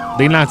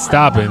 They not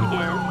stopping.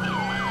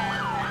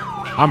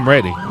 I'm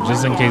ready,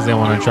 just in case they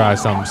want to try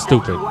something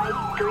stupid.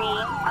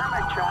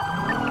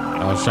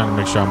 I was trying to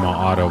make sure I'm on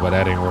auto, but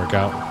that didn't work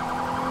out.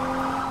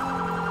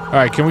 All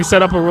right, can we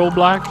set up a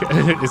roadblock?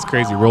 It's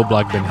crazy.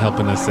 Roadblock been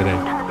helping us today.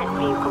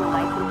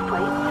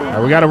 All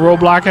right, we got a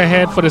roadblock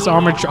ahead for this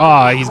armored truck.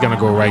 Oh, he's gonna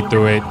go right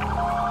through it.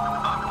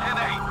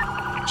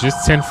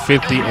 Just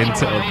 1050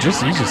 into. He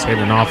just hit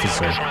an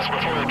officer.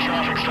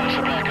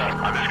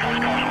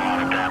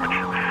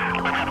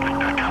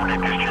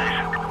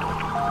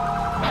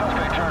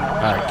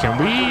 All right,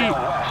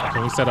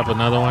 can we set up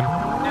another one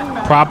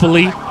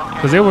properly?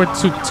 Because they were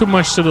too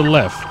much to the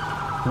left.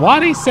 Why are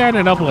they setting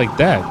it up like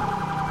that?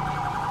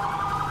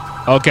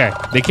 Okay,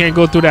 they can't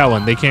go through that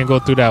one. They can't go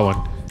through that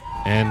one.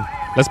 And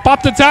let's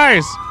pop the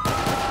tires.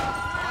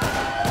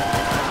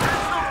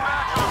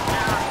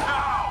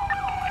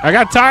 I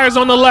got tires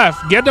on the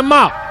left. Get them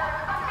out.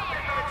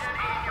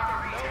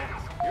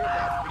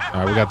 All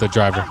right, we got the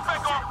driver.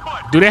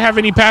 Do they have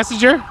any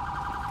passenger?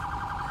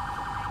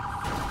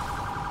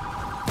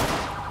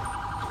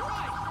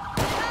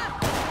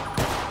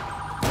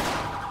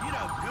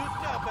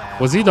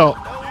 Was he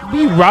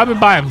robbing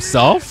by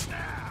himself?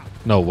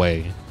 No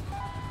way.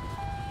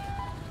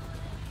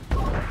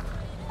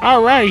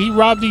 All right, he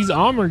robbed these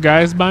armor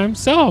guys by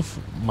himself.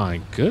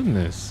 My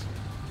goodness.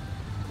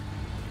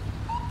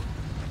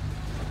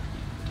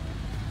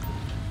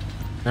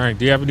 All right,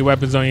 do you have any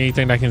weapons on you?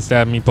 Anything that can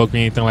stab me, poke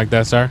me, anything like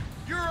that, sir?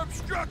 You're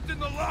obstructing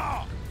the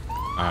law.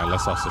 All right,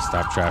 let's also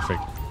stop traffic.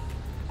 All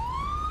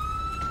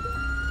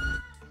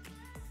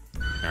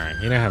right,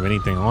 he didn't have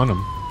anything on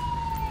him.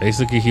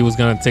 Basically, he was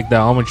gonna take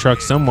that armored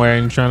truck somewhere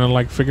and trying to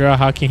like figure out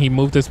how can he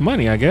move this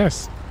money, I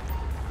guess.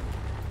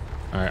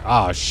 All right,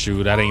 oh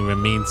shoot, I didn't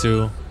even mean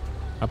to.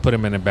 I put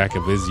him in the back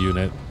of his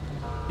unit.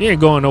 He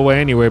ain't going nowhere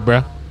anyway,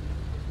 bro.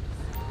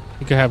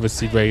 He could have a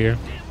seat right here.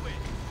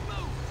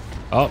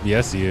 Oh,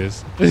 yes, he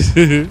is.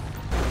 They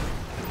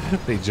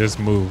just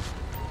moved.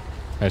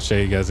 I'll show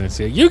you guys and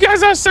see it. You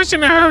guys are such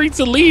in a hurry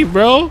to leave,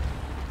 bro.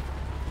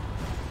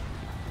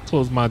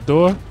 Close my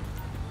door.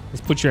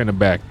 Let's put you in the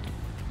back.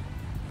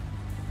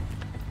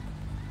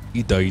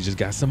 You thought you just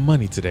got some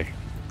money today.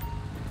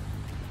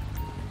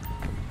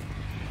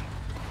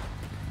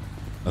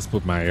 Let's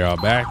put my AR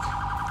back.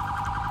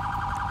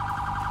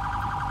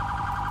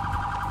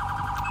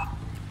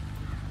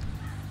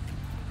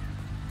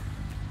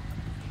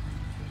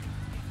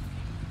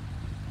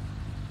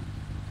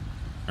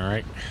 All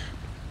right.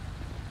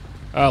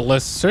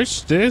 Let's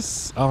search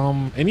this.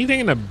 Anything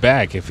in the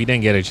back, if he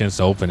didn't get a chance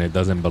to open it,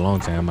 doesn't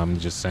belong to him. I'm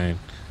just saying.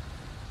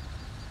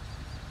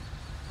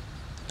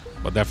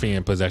 But definitely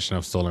in possession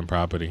of stolen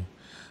property.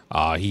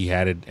 He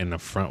had it in the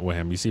front with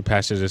him. You see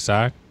passenger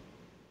side?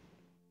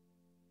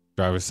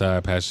 Driver's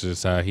side, passenger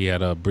side. He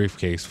had a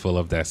briefcase full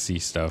of that C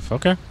stuff.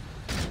 Okay.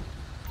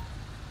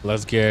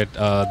 Let's get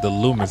the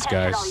Loomis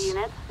guys. All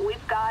units,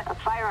 we've got a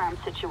firearm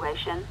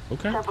situation.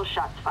 Okay. Several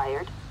shots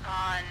fired.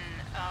 On,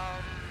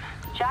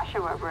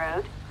 Joshua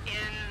Road. in,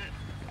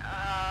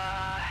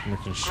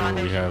 Making sure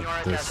we have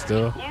this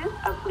still.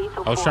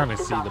 I was trying to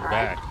see the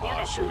back.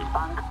 Oh, shoot.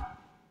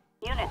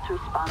 Units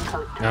respond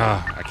code 3.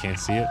 Ah, I can't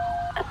see it.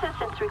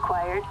 Assistance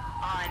required.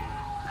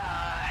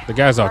 The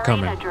guys are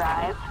coming. Marina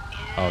Drive.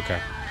 Oh, okay.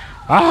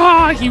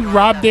 Ah, he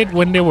robbed it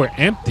when they were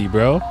empty,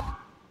 bro.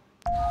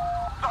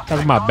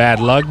 Talking about bad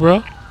luck,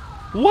 bro.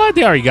 What?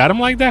 They already got him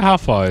like that? How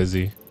far is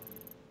he?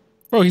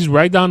 Bro, he's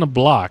right down the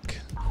block.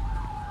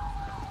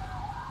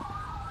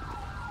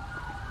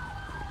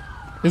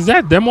 Is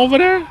that them over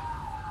there?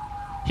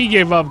 He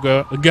gave up,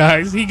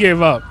 guys. He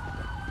gave up.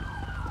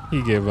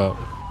 He gave up.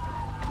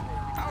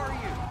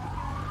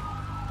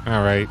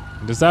 All right.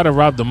 Decided to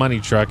rob the money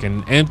truck,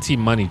 an empty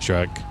money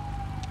truck.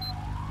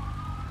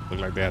 Look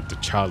like they have the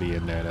Charlie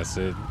in there. That's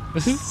it.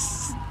 This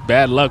is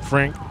bad luck,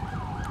 Frank.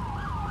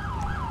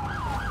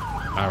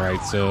 All right.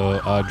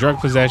 So drug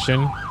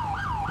possession.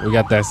 We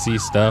got that C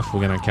stuff.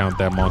 We're going to count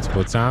that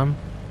multiple times.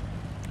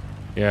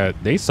 Yeah,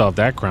 they solved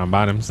that crime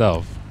by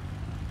themselves.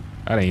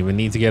 I didn't even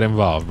need to get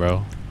involved,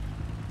 bro.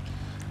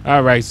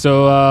 All right.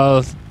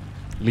 So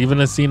leaving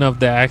the scene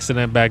of the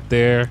accident back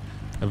there.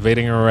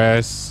 Evading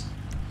arrest.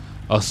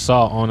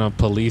 Assault on a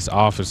police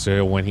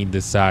officer when he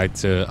decided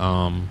to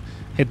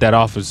hit that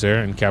officer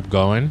and kept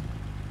going.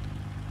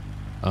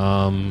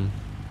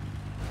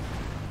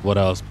 What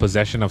else?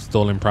 Possession of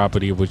stolen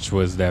property, which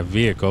was that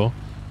vehicle,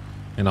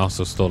 and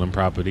also stolen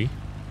property.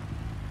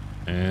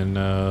 And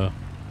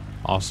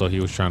also he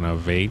was trying to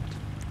evade.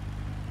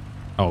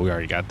 Oh, we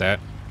already got that.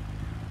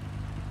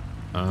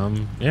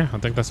 Yeah, I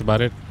think that's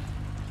about it.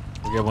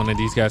 We'll get one of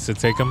these guys to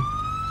take him.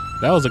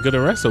 That was a good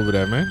arrest over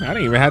there, man. I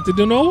didn't even have to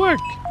do no work.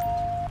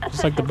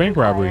 Just like the bank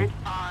robbery.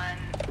 On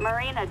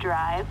Marina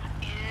Drive.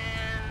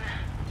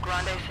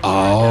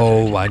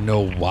 Oh, I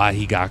know why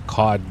he got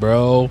caught,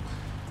 bro.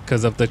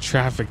 Because of the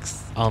traffic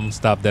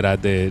stop that I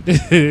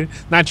did.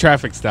 Not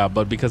traffic stop,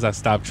 but because I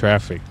stopped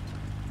traffic.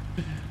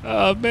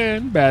 Oh,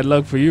 man. Bad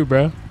luck for you,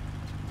 bro.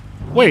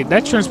 Wait,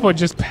 that transport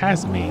just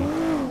passed me.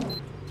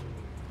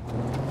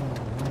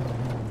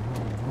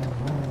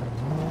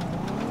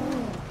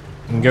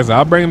 I guess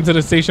I'll bring him to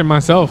the station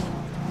myself.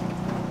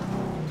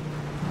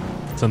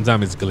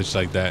 Sometimes it's glitched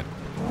like that.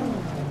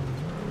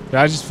 Did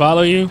I just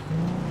follow you?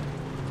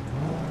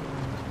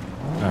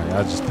 All right,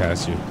 I'll just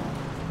pass you.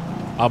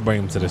 I'll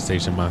bring him to the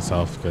station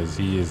myself because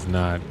he is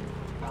not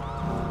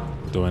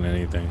doing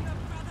anything.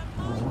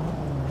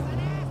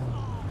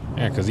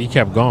 Yeah, because he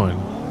kept going.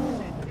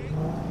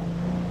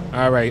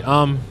 All right,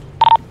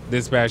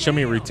 dispatch, show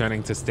me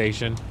returning to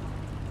station.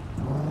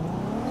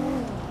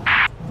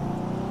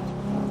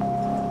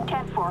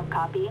 10-4,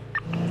 copy.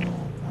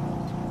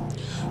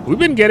 We've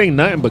been getting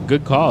nothing but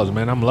good calls,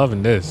 man. I'm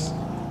loving this.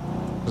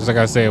 Just like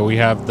I said, we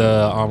have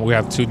the we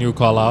have 2 new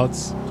call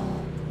outs.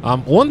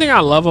 One thing I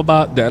love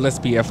about the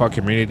Lspdfr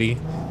community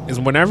is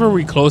whenever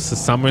we close to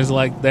summers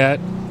like that,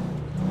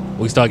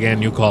 we start getting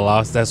new call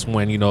outs. That's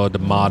when, you know, the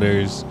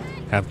modders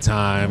have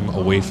time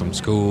away from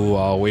school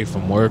or away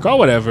from work or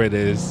whatever it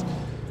is.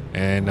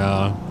 And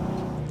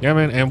yeah,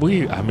 man,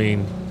 and I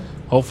mean,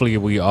 hopefully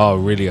we are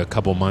really a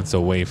couple months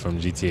away from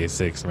GTA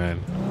 6, man.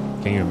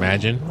 Can you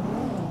imagine?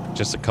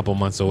 Just a couple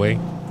months away.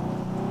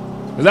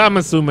 Because I'm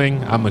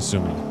assuming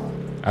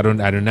I do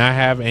not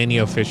have any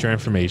official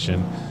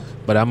information,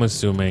 but I'm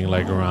assuming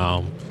like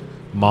around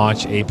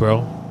March,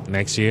 April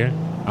next year.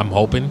 I'm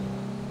hoping.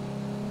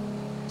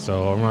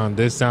 So around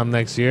this time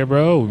next year,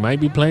 bro, we might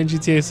be playing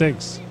GTA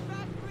 6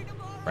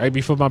 right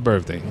before my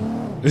birthday.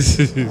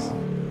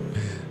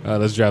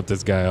 Let's drop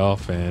this guy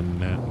off,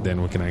 and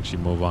then we can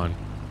actually move on.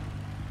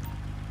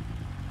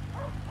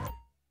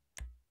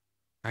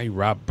 I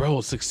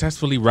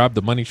successfully robbed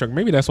the money truck.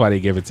 Maybe that's why they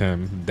gave it to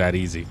him that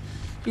easy.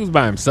 He was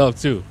by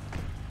himself too.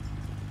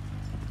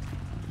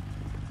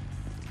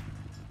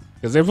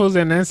 Because if it was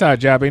an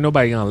inside job, ain't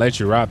nobody gonna let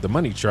you rob the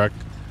money truck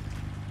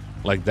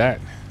like that.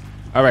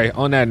 All right,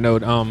 on that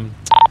note,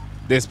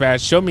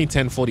 dispatch, show me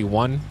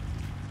 1041.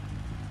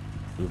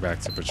 We're back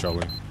to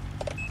patrolling.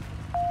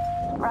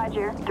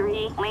 Roger,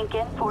 3,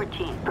 Lincoln,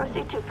 14.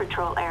 Proceed to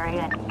patrol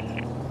area.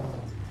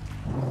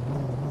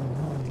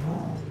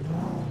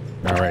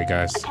 All right,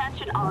 guys.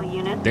 Attention all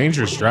units.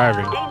 Dangerous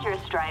driving.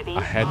 Dangerous driving.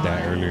 I had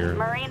that earlier.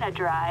 Marina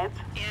Drive.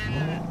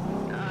 In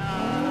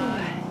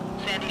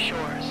Sandy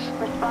Shores.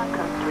 Respond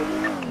code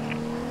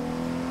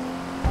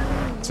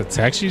 3. It's a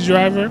taxi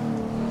driver?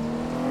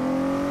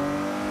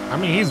 I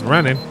mean, he's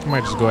running. I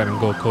might just go ahead and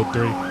go code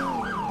 3.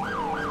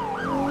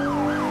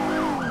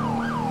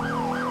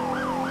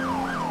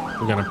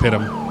 We're gonna pit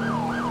him.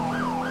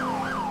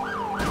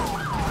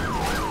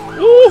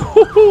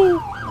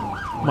 Ooh,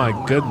 my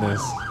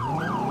goodness.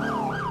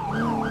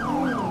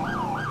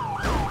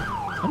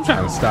 I'm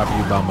trying to stop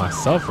you by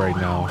myself right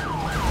now.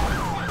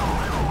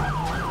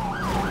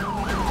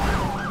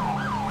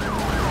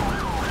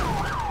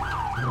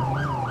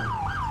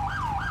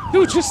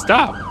 Dude, just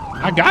stop.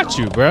 I got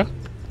you, bruh.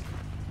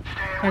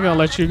 I'm gonna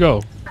let you go.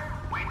 All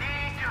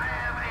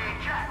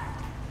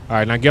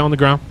right, now get on the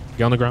ground.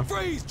 Get on the ground.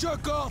 Freeze,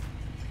 jerk off.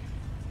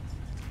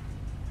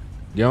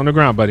 Get on the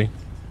ground, buddy.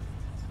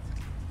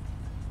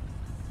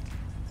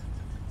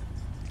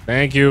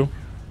 Thank you.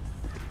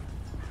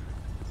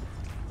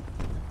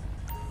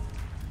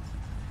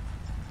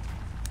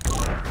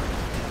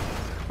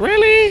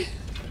 Really?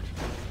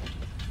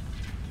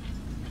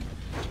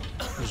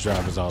 This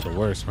driver's all the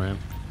worst, man.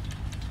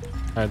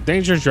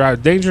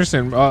 Dangerous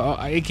and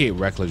aka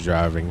reckless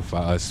driving for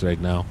us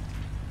right now.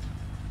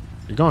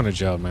 You're going to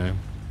jail, man.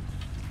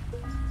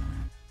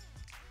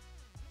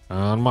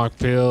 Unmarked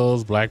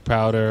pills, black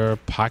powder,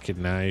 pocket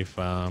knife,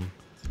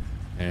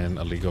 and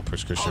illegal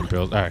prescription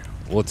pills. All right,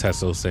 we'll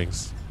test those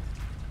things.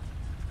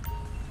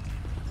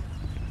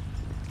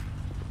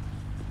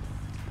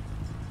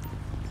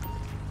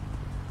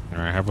 All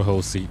right, have a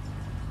whole seat.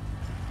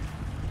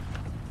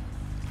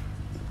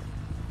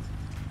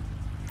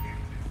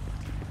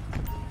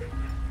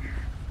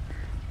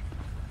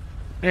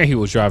 And he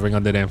was driving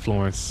under the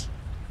influence.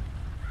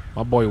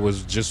 My boy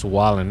was just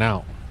wilding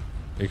out.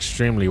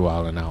 Extremely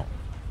wilding out.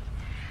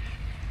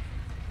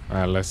 All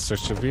right, let's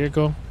search the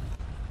vehicle.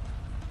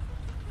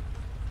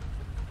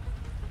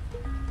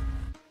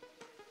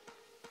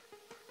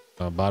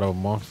 A bottle of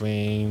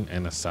morphine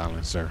and a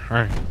silencer. All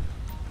right,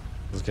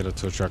 let's get a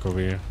tow truck over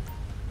here.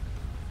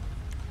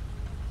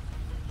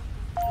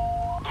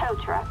 Tow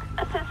truck.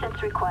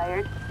 Assistance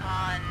required.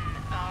 On,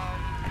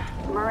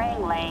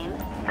 Meringue Lane.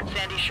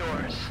 Sandy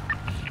Shores.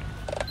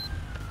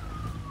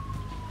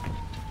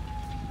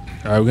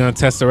 All right, we're gonna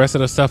test the rest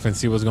of the stuff and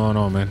see what's going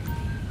on, man.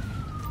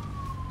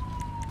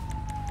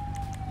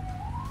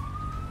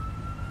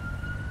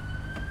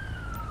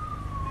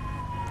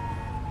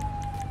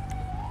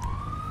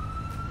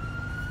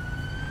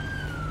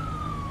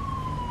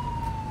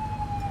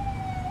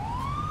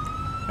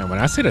 And when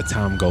I say the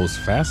time goes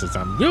fast, it's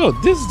time. Yo,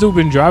 this dude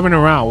been driving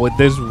around with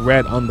this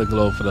red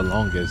underglow for the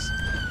longest.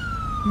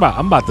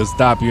 I'm about to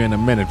stop you in a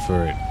minute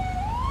for it.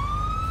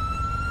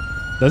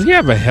 Does he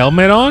have a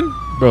helmet on?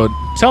 Bro,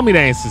 tell me that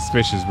ain't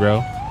suspicious, bro.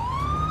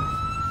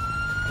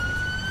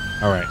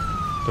 All right,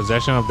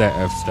 possession of that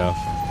F stuff.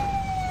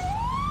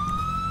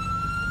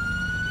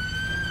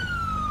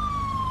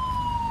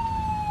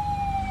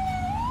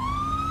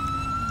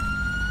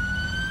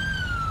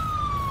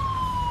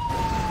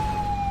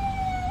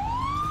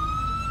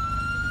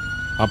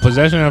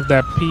 Possession of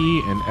that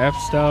P and F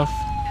stuff.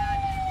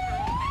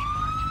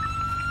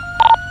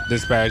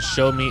 Dispatch,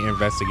 show me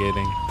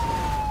investigating.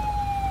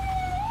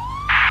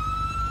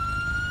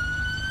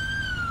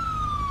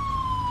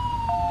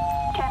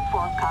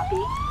 Copy.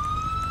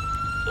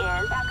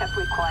 Is backup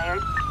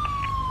required?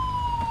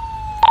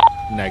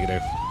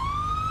 Negative.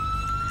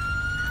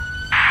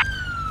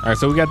 All right,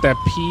 so we got that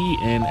P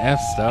and F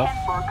stuff.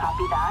 10-4,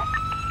 copy that.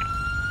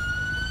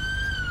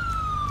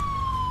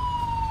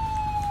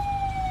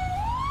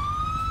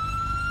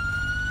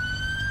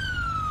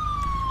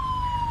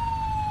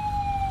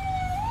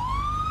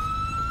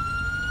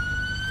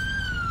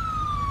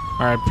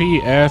 All right,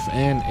 P, F,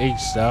 and H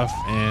stuff,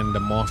 and the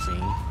morphine.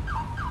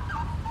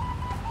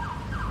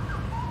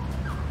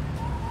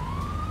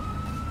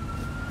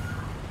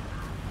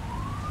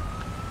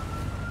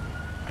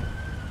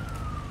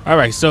 All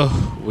right, so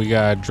we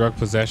got drug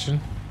possession.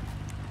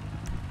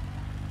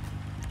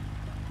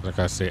 Like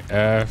I say,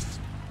 F,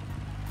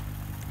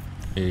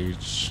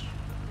 H,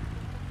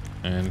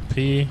 and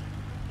P,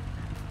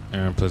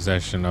 and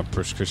possession of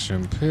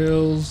prescription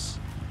pills.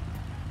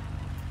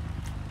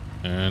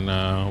 And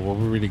what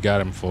we really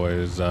got him for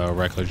is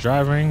reckless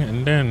driving,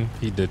 and then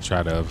he did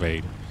try to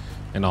evade,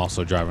 and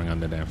also driving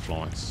under the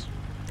influence.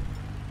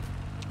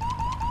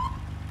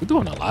 We're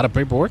doing a lot of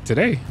paperwork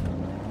today.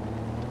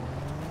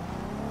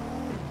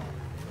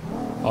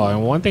 Oh,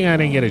 and one thing I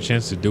didn't get a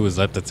chance to do is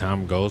let the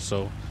time go.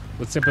 So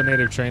with Simple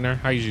Native Trainer,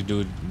 I usually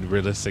do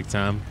realistic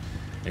time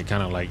and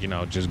kind of like, you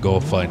know, just go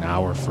for an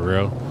hour for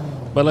real.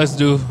 But let's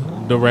do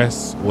the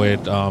rest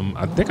with,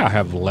 I think I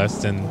have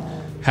less than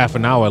half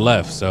an hour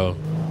left. So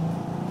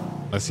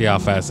let's see how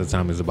fast the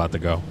time is about to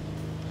go.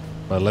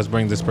 But let's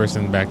bring this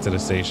person back to the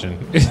station.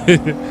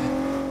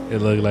 It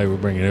looks like we're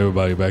bringing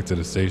everybody back to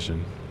the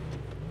station.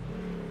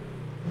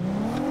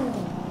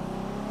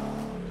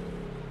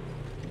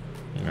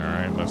 All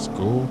right, let's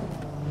go.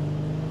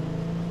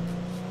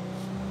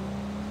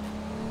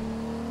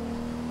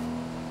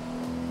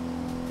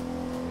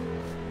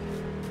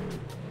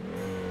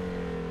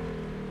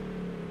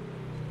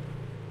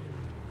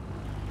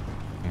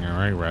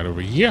 All right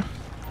over here.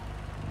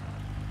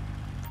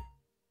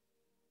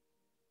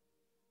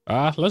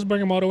 Let's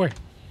bring him all the way.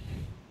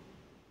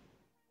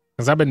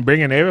 Because I've been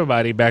bringing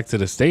everybody back to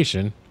the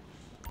station.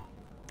 All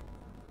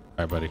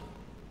right, buddy.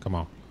 Come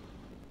on.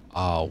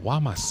 Oh, why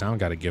my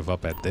sound got to give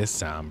up at this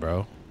sound,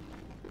 bro?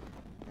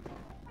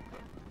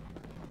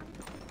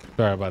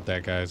 Sorry about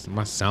that, guys.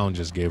 My sound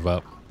just gave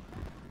up.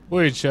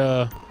 Which,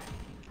 if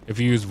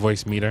you use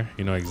voice meter,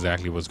 you know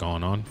exactly what's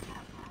going on.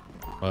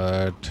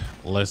 But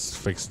let's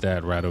fix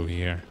that right over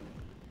here.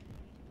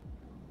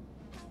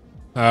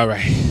 All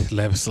right,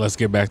 let's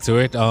get back to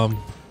it. All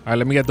right,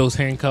 let me get those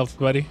handcuffs,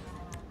 buddy.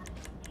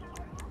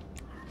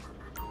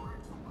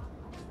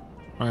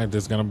 All right,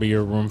 this is gonna be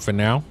your room for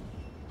now.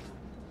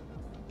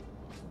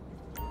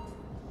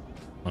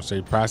 I'll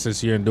say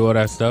process here and do all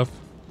that stuff.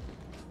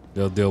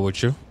 they'll deal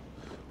with you.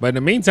 But in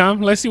the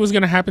meantime, let's see what's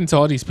gonna happen to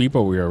all these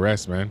people we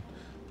arrest, man.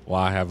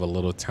 While I have a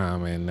little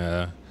time,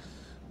 and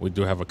we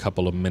do have a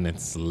couple of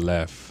minutes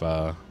left.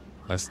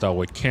 Let's start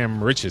with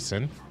Cam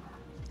Richardson.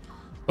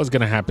 What's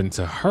gonna happen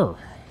to her?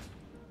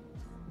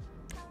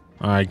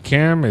 All right,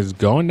 Cam is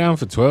going down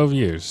for 12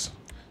 years.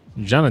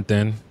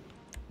 Jonathan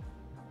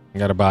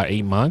got about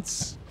 8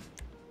 months.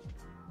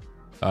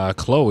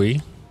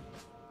 Chloe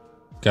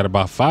got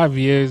about 5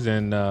 years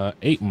and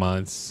 8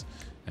 months,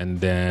 and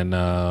then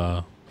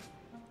another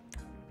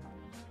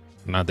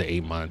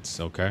 8 months.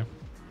 Okay.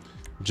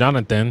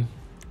 Jonathan,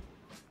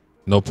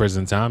 no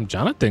prison time.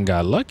 Jonathan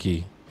got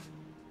lucky.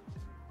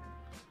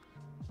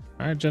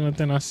 All right,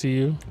 Jonathan, I see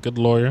you. Good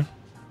lawyer.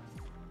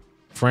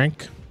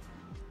 Frank,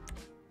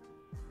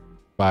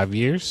 5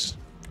 years,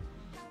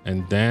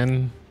 and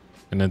then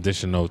an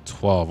additional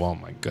 12. Oh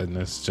my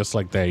goodness, just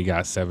like that, he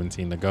got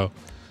 17 to go.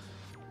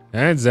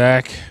 And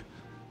Zach,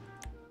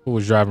 who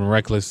was driving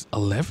reckless,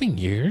 11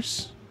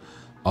 years.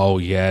 Oh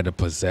yeah, the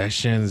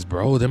possessions,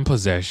 bro. Them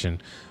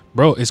possession,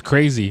 bro. It's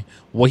crazy.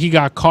 Well, he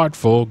got caught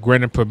for,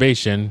 granted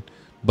probation,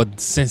 but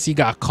since he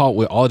got caught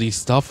with all these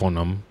stuff on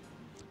him,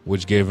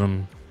 which gave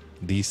him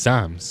these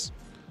times.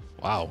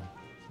 Wow,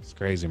 it's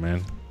crazy,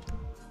 man.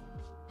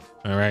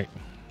 All right.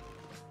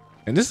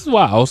 And this is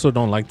why I also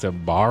don't like to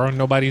borrow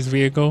nobody's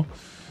vehicle.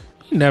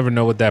 You never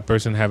know what that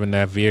person have in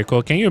that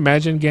vehicle. Can you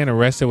imagine getting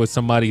arrested with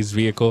somebody's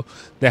vehicle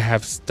that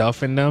have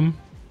stuff in them?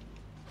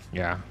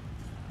 Yeah.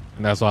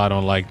 And that's why I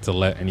don't like to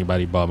let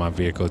anybody borrow my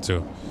vehicle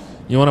too.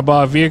 You want to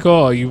borrow a vehicle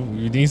or you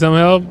need some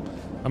help?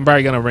 I'm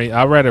probably gonna rent.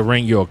 I'd rather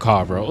rent you a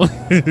car, bro.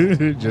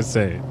 Just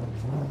saying.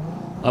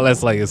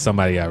 Unless like it's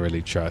somebody I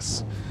really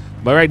trust.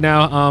 But right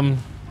now,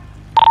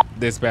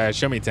 dispatch,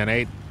 show me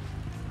 10-8.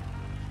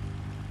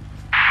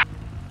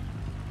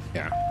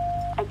 Yeah.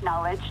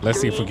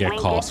 Let's see if we get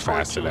calls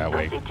faster that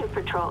way.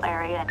 Patrol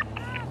area.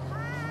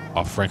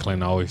 Oh,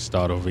 Franklin always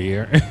start over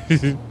here.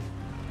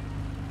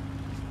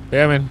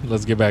 Yeah, man,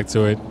 let's get back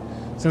to it.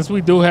 Since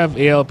we do have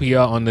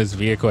ALPR on this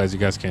vehicle, as you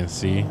guys can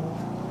see.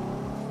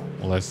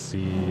 Let's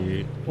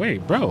see.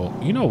 Wait, bro,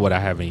 you know what I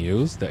haven't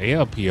used? The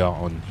ALPR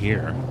on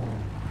here.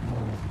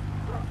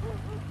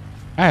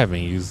 I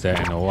haven't used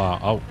that in a while.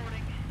 Oh.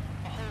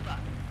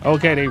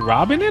 Okay, they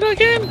robbing it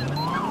again?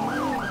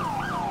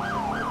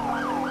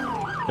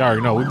 You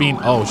already know, we being,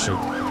 oh shoot.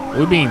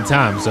 We being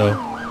time, so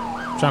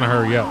I'm trying to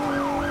hurry up.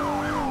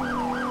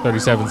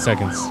 37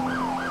 seconds.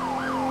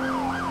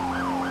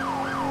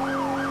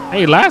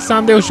 Hey, last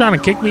time they was trying to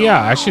kick me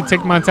out. I should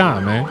take my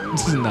time, man.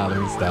 Nah, let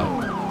me stop.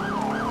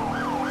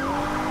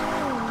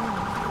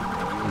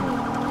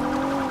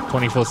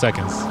 24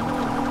 seconds.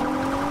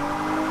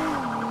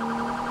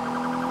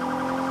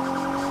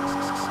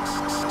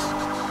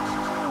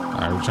 All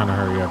right, we're trying to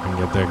hurry up and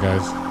get there,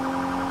 guys.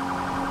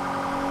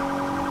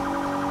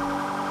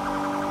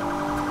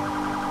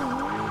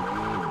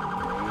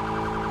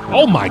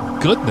 Oh my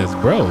goodness,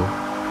 bro.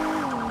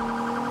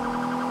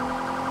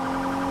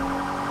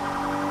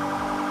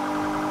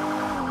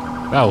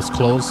 That was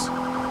close. All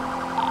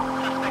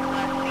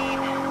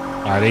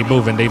right, they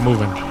moving, they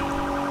moving.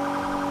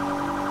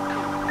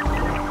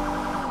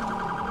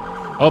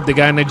 Oh, the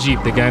guy in the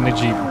Jeep, the guy in the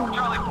Jeep.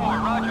 Charlie 4,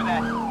 roger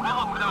that. We'll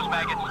look for those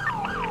maggots.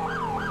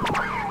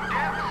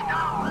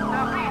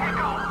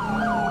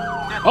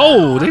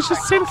 Oh, they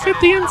just sent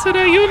 50 into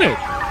their unit.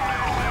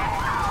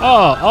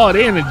 Oh,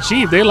 they in the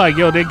Jeep. They like,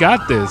 yo, they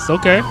got this.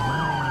 Okay.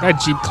 That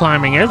Jeep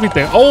climbing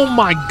everything. Oh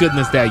my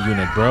goodness, that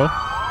unit, bro.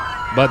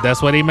 But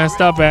that's what he messed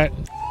up at.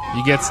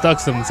 You get stuck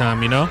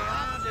sometime, you know?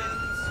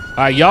 All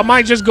right, y'all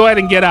might just go ahead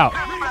and get out.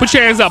 Put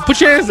your hands up.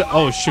 Put your hands up.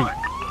 Oh, shoot.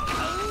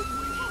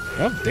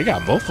 Yep, they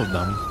got both of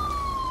them.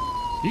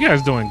 You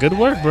guys doing good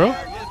work, bro. All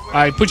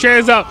right, put your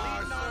hands up.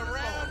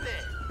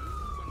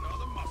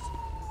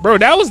 Bro,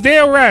 that was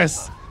their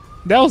arrest.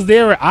 That was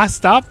their. I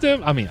stopped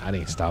them. I mean, I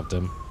didn't stop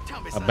them.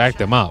 I backed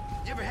them up.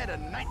 You ever had a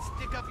knight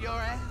stick up your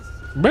ass?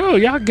 Bro,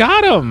 y'all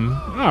got him.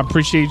 I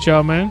appreciate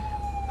y'all, man.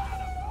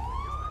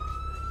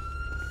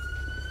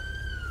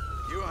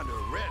 You're under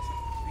arrest,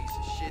 piece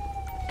of shit.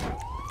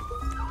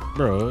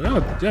 Bro,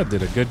 y'all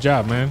did a good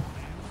job, man.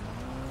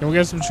 Can we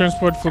get some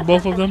transport for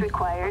both of them?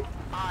 Required.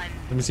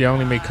 Let me see. I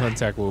only made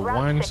contact with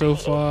one so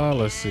far.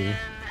 Let's see.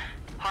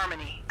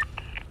 Harmony.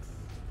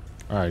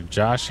 All right,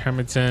 Josh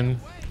Hamilton.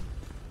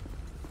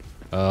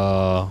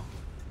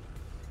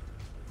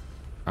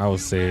 I would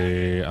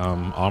say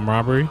armed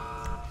robbery.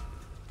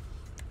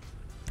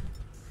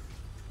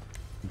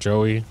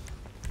 Joey.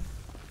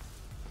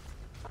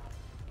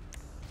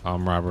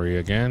 Armed robbery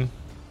again.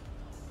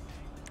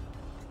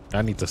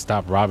 I need to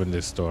stop robbing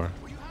this store.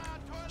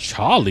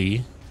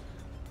 Charlie?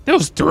 There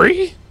was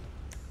 3?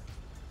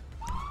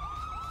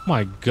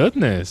 My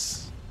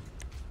goodness.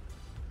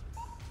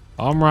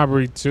 Armed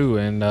robbery 2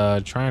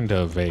 and trying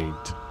to evade.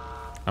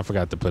 I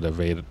forgot to put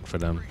evade for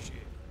them.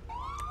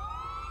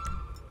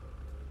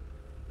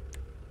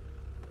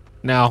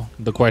 Now,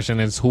 the question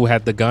is, who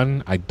had the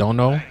gun? I don't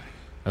know.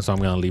 That's why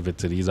I'm going to leave it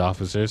to these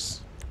officers.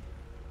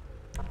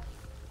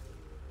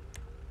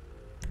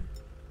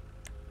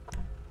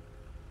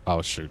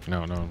 Oh shoot,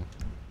 no.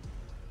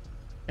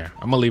 Yeah,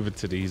 I'm gonna leave it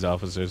to these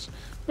officers.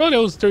 Bro,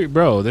 there was 3.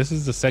 Bro, this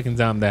is the second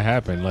time that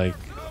happened. Like,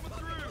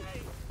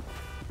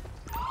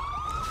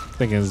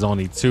 thinking it's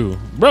only 2.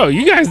 Bro,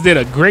 you guys did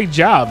a great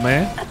job,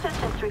 man.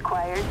 Assistance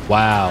required.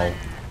 Wow.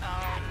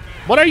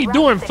 What are you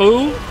doing,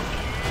 fool?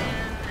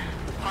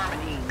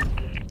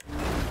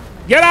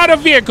 Get out of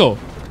the vehicle.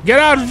 Get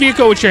out of the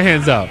vehicle with your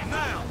hands up.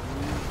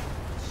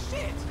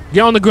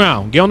 Get on the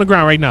ground. Get on the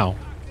ground right now.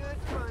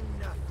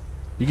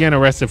 You're getting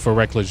arrested for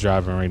reckless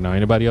driving right now.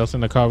 Anybody else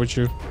in the car with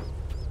you?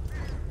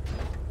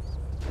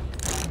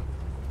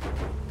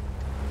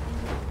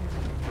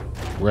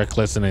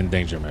 Reckless and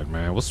endangerment,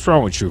 man. What's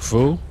wrong with you,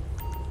 fool?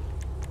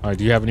 All right,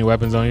 do you have any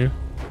weapons on you?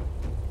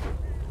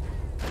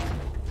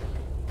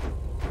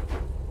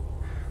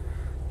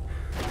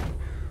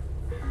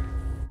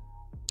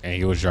 And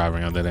he was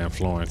driving under the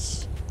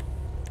influence.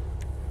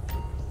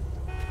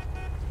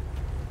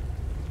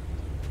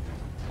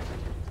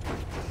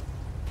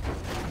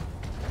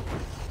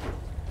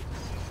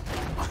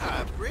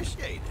 I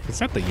appreciate it. Is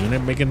that the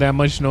unit making that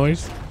much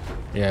noise?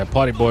 Yeah,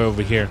 party boy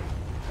over here.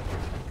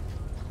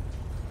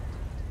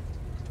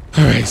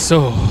 All right,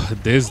 so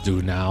this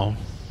dude now.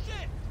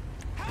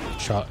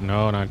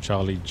 No, not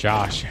Charlie.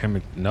 Josh.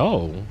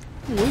 No.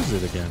 Who is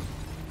it again?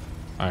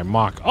 All right,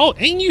 Mark. Oh,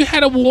 and you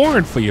had a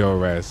warrant for your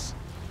arrest.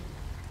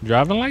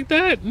 Driving like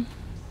that? All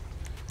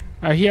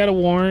right, he had a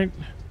warrant.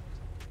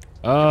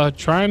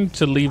 Trying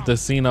to leave the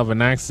scene of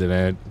an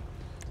accident.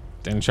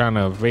 And trying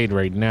to evade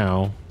right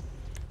now.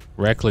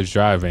 Reckless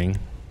driving.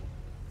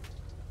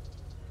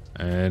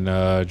 And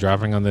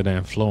driving under the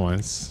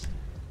influence.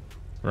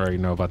 We already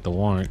know about the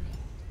warrant.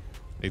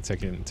 They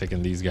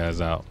taking these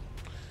guys out.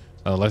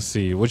 Let's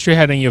see. What you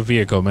had in your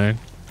vehicle, man?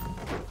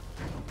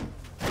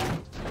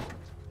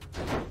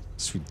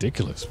 It's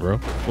ridiculous, bro.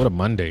 What a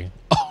Monday.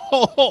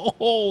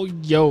 Oh,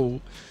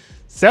 yo.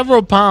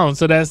 Several pounds.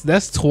 So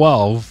that's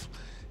 12.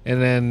 And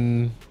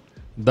then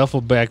duffel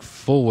bag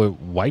full with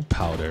white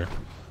powder.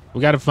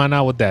 We got to find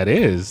out what that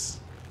is.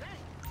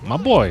 My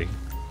boy.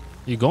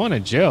 You going to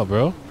jail,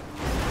 bro.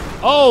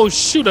 Oh,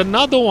 shoot.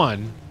 Another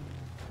one.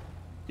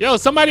 Yo,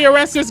 somebody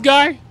arrest this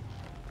guy.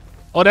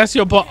 Oh, that's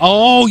your boy.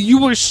 Oh,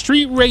 you were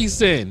street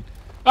racing.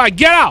 All right,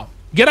 get out.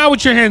 Get out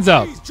with your hands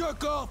up.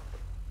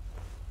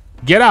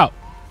 Get out.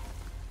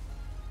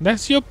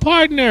 That's your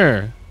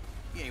partner.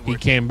 He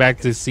came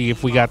back to see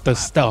if we got the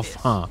stuff,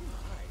 huh?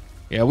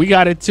 Yeah, we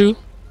got it too.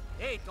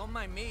 Hey, don't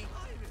mind me.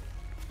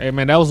 Hey,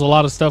 man, that was a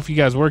lot of stuff you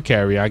guys were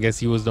carrying. I guess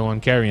he was the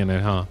one carrying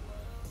it, huh?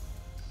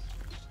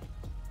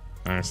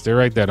 All right, stay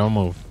right there. Don't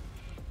move.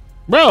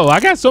 Bro, I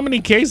got so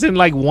many cases in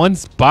like one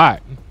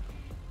spot.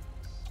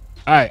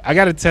 All right, I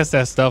got to test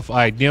that stuff. All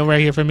right, kneel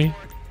right here for me.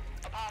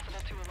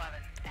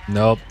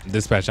 Nope.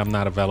 Dispatch, I'm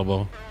not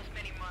available.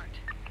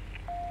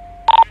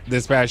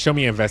 Dispatch, show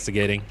me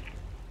investigating.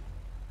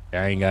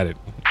 Yeah, I ain't got it.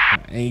 I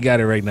ain't got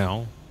it right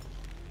now.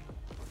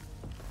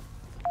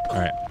 All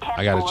right,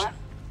 I got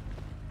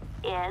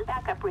it. Is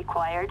backup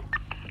required?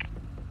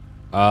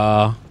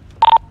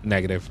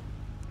 Negative.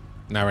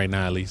 Not right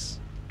now, at least.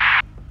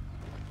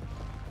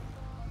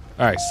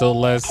 All right, so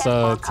let's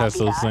test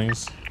those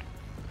things.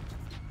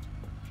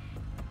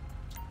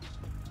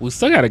 We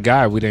still got a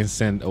guy we didn't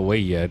send away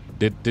yet.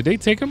 Did they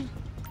take him?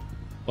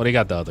 Oh, they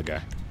got the other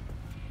guy.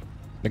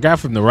 The guy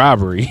from the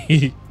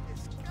robbery.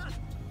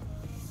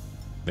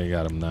 They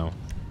got him now.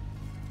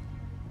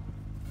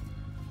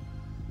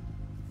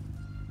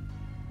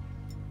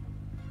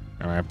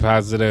 All right,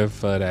 positive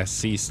for that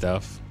C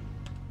stuff.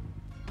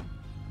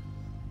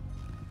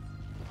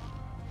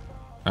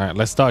 All right,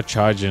 let's start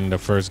charging the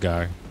first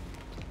guy.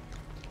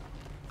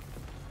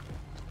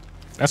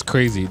 That's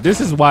crazy. This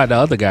is why the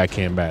other guy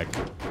came back.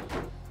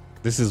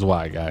 This is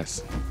why,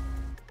 guys.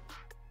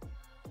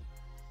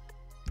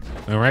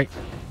 All right.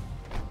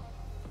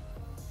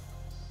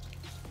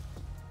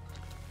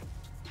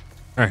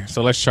 All right,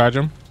 so let's charge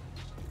him.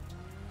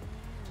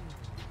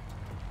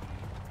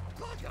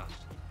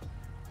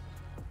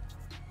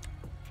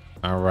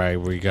 All right,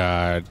 we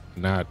got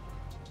not.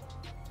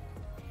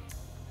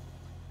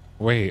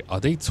 Wait,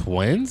 are they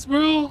twins,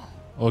 bro?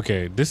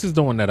 Okay, this is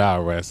the one that I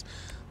arrest.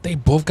 They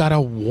both got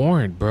a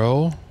warrant,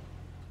 bro.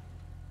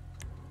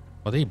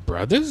 Are they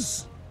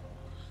brothers?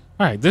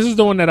 All right, this is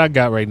the one that I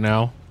got right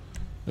now.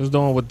 This is the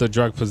one with the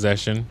drug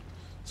possession.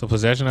 So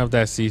possession of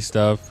that C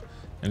stuff.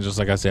 And just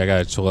like I said, I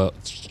got to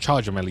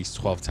charge him at least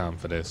 12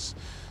 times for this.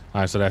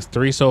 All right, so that's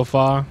 3 so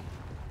far.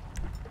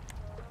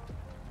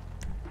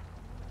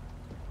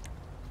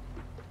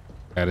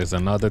 That is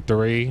another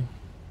 3.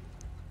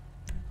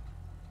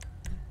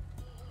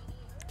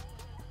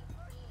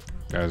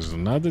 There's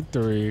another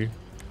 3.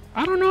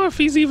 I don't know if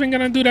he's even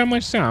going to do that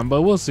much time,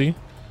 but we'll see.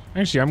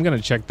 Actually, I'm going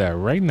to check that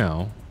right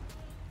now.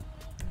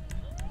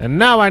 And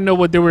now I know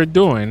what they were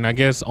doing. I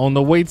guess on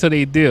the way to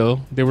their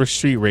deal, they were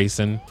street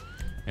racing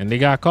and they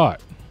got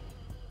caught.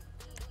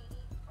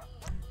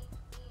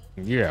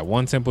 Yeah,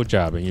 one simple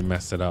job and you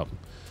messed it up.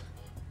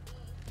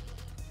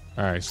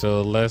 All right,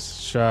 so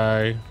let's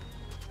try.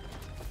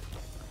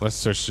 Let's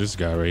search this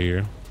guy right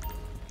here.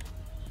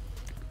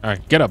 All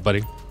right, get up,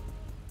 buddy.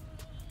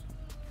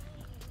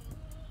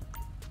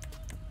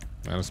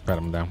 Let's pat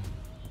him down.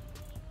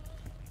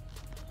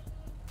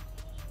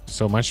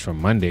 So much for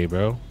Monday,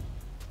 bro.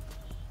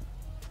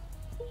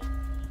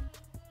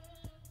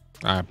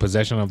 All right,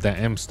 possession of that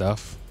M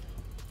stuff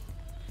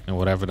and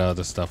whatever the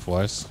other stuff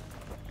was.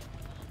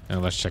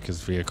 And let's check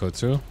his vehicle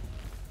too.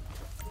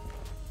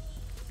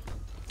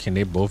 Can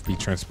they both be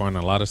transporting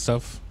a lot of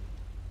stuff?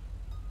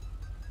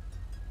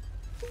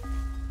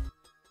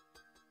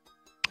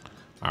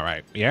 All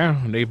right, yeah,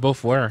 they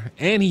both were.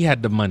 And he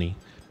had the money.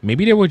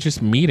 Maybe they were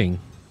just meeting.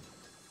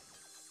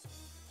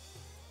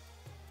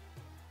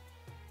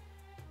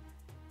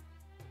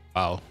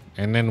 Oh,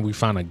 and then we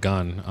found a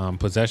gun.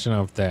 Possession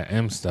of that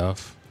M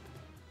stuff.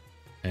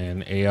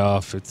 And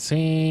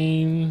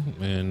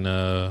AR-15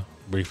 and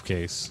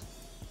briefcase.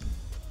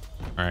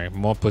 All right,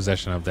 more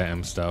possession of that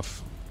M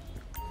stuff.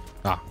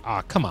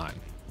 Come on.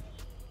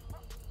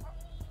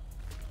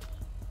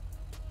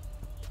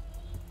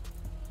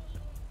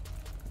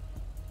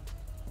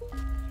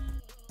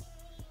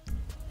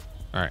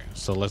 All right,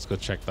 so let's go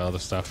check the other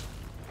stuff.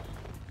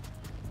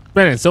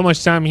 Spending so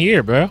much time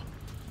here, bro.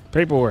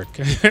 Paperwork.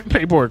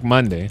 Paperwork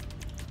Monday.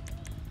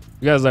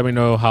 You guys let me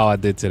know how I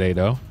did today,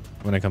 though,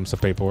 when it comes to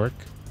paperwork.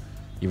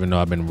 Even though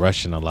I've been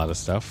rushing a lot of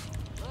stuff.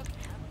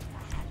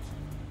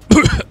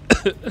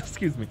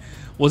 Excuse me.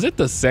 Was it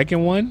the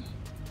second one?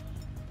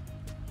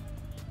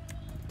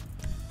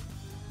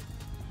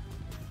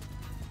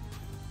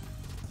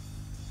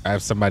 I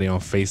have somebody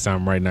on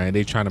FaceTime right now and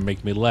they trying to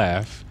make me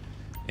laugh.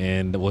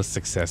 And it was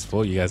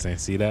successful. You guys didn't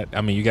see that?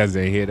 I mean, you guys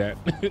didn't hear that.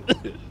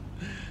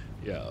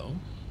 Yo.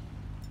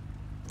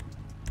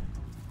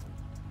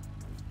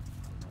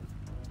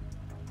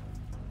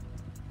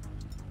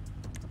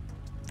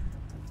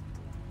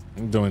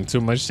 I'm doing too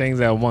much things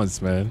at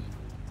once, man.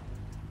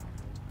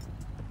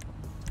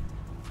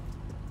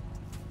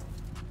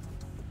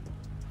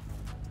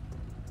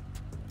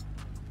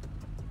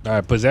 All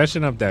right,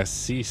 possession of that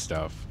C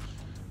stuff.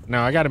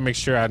 Now I got to make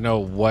sure I know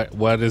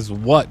what is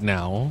what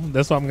now.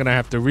 That's why I'm gonna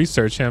have to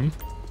research him.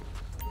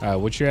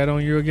 What you had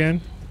on you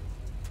again?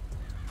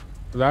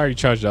 'Cause I already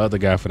charged the other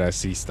guy for that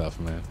C stuff,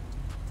 man.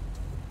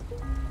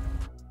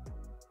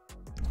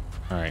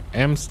 All right,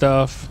 M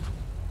stuff.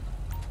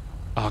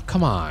 Oh,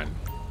 come on.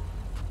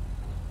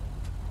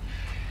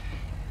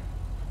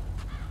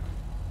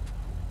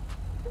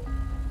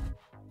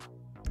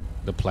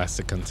 The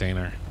plastic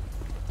container.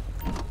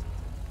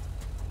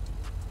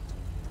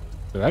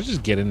 Did I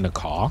just get in the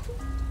car?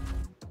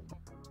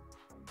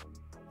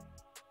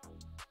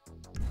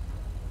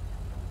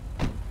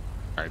 All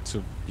right,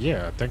 so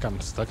yeah, I think I'm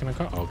stuck in the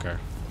car. Okay. All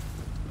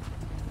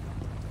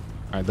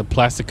right, the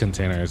plastic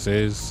containers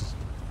is.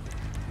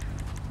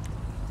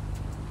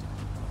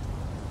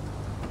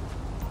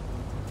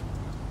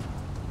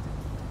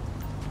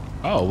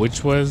 Oh,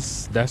 which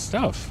was that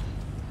stuff?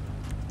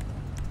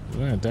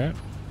 Look at that.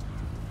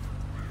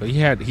 But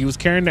he was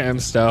carrying the M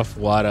stuff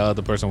while the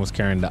other person was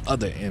carrying the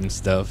other M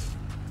stuff.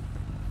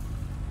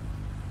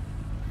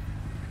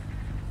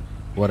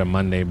 What a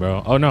Monday,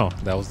 bro. Oh no,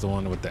 that was the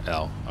one with the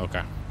L.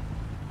 Okay.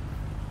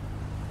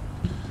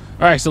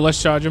 All right, so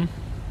let's charge him.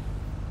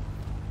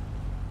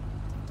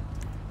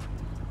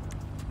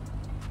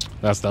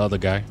 That's the other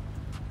guy.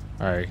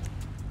 All right.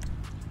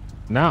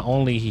 Not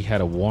only he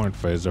had a warrant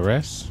for his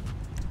arrest.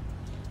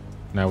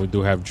 Now we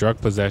do have drug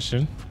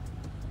possession,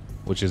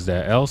 which is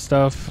that L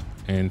stuff,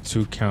 and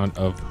 2 count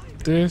of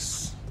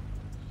this.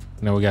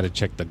 Now we got to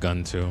check the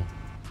gun too.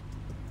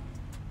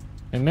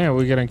 And then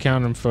we're gonna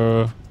count him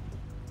for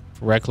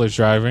reckless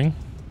driving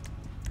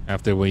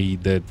after what he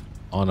did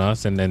on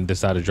us, and then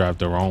decided to drive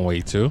the wrong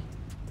way too.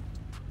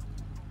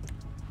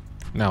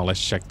 Now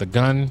let's check the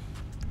gun.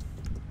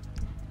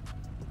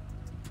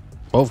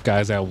 Both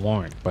guys have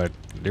warrant, but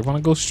they want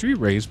to go street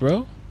race,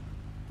 bro.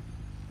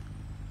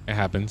 It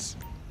happens.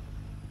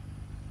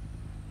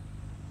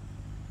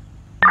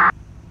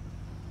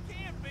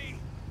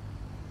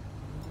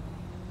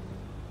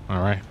 All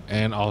right,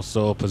 and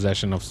also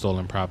possession of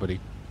stolen property.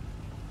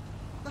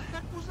 The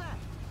heck was that?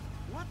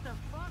 What the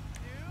fuck,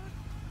 dude?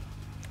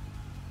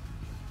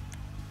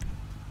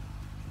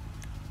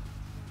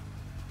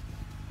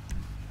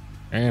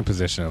 And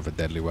possession of a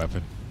deadly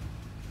weapon.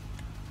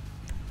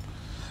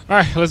 All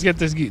right, let's get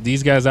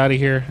these guys out of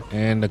here,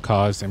 and the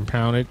car's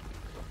impounded.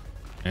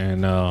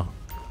 And I'll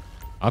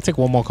take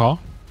one more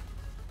call.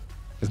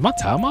 Is my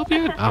time up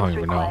yet? I don't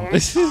even know.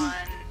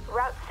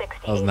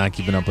 I was not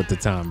keeping up with the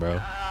time,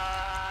 bro.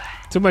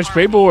 Too much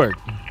paperwork.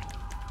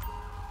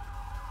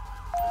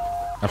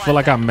 I feel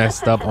like I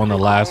messed up on the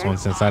last one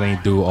since I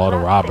didn't do all the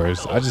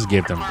robbers. I just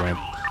gave them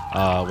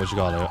what you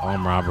call it,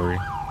 armed robbery.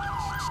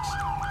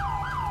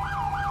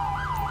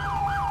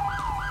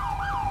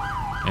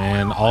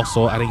 And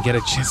also, I didn't get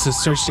a chance to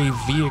search their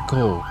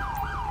vehicle.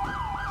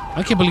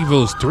 I can't believe it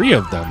was 3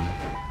 of them.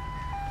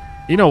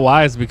 You know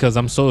why? It's because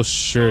I'm so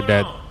sure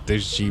that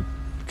this Jeep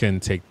can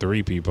take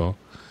 3 people.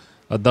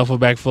 A duffel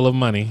bag full of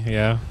money,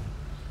 yeah.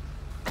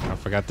 I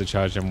forgot to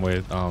charge him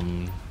with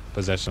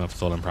possession of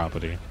stolen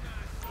property.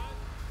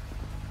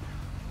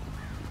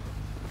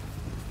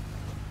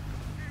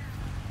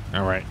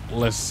 All right,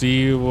 let's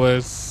see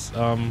what's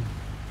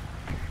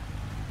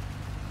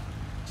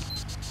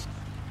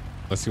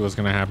Let's see what's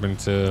gonna happen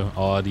to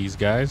all these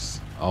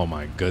guys. Oh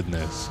my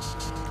goodness.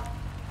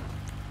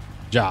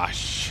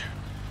 Josh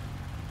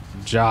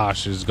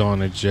is going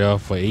to jail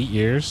for 8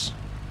 years.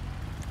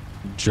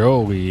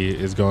 Joey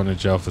is going to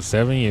jail for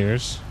 7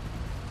 years.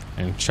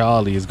 And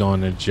Charlie is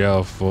going to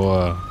jail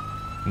for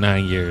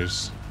 9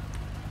 years.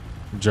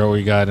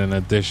 Joey got an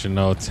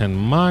additional 10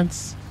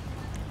 months.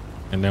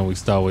 And then we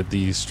start with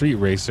the street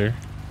racer.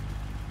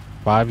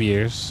 5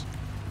 years.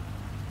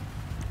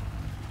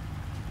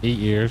 8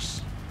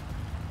 years.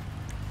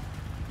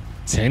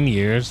 10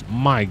 years.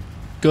 My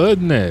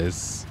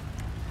goodness.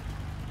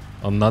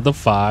 Another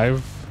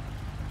 5.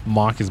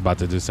 Mark is about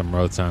to do some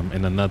road time.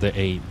 And another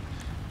 8.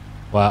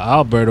 While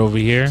Albert over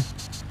here,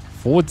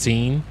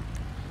 14.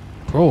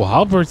 Bro,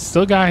 Albert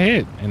still got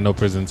hit. And no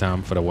prison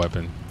time for the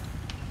weapon.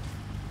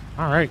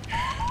 All right.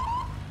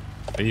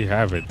 There you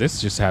have it. This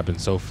just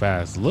happened so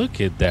fast. Look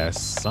at that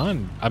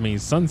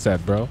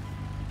sunset, bro.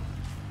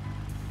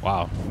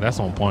 Wow, that's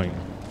on point.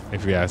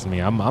 If you ask me,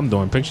 I'm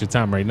doing picture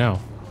time right now.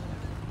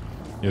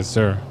 Yes,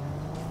 sir.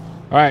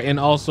 All right, and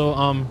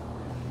also,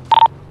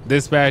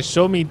 dispatch,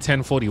 show me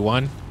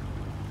 1041.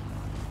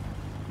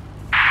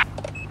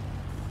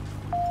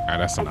 All right,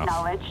 that's enough.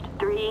 Acknowledged.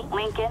 3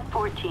 Lincoln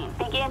 14.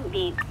 Begin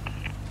beat.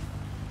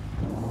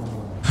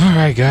 All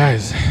right,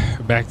 guys,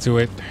 back to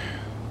it.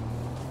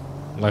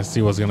 Let's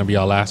see what's gonna be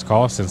our last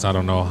call, since I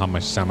don't know how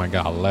much time I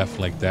got left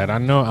like that. I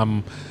know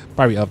I'm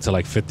probably up to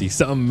like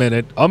 50-something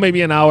minute, or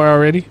maybe an hour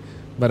already,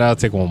 but I'll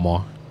take one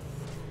more.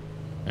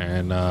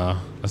 And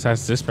let's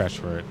ask dispatch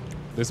for it.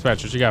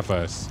 Dispatch, what you got for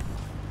us?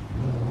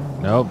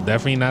 Nope,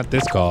 definitely not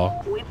this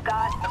call. We've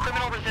got A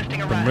criminal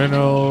resisting arrest.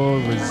 Criminal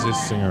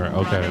resisting arrest.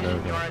 Okay, there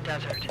we go. Senora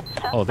Desert.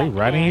 Oh, they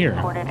right in here.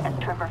 reported as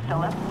Trevor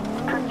Phillips.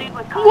 Proceed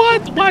with caution.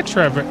 What? Why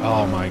Trevor?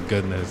 Oh my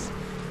goodness.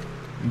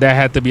 That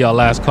had to be our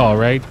last call,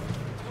 right?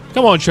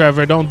 Come on,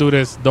 Trevor. Don't do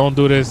this. Don't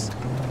do this.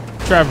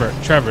 Trevor.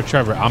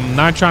 I'm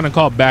not trying to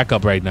call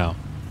backup right now.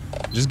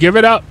 Just give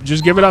it up.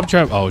 Just give it up,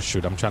 Trevor. Oh,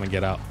 shoot. I'm trying to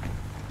get out.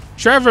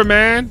 Trevor,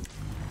 man.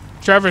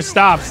 Trevor,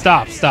 stop.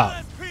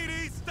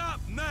 LSPD, stop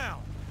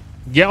now.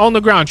 Get on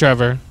the ground,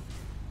 Trevor.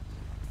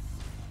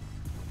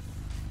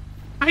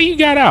 How you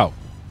got out?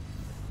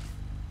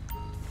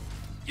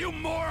 You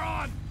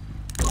moron.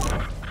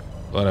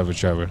 Whatever,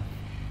 Trevor.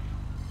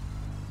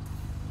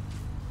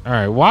 All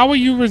right. Why were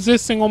you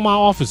resisting on my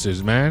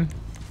officers, man?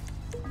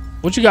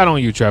 What you got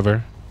on you,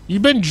 Trevor? You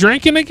been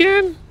drinking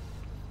again?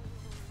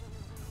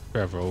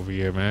 Trevor over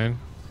here, man.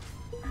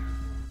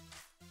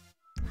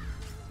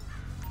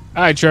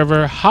 All right,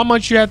 Trevor. How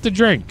much you have to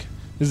drink?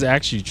 This is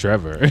actually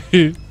Trevor.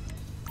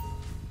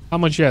 How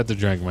much you have to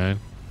drink, man?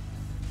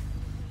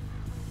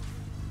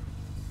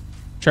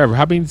 Trevor,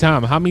 how many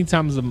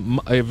times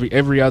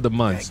every other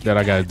month that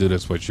I gotta do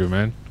this with you,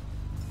 man?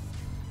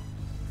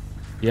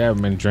 Yeah,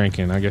 I've been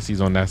drinking. I guess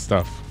he's on that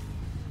stuff.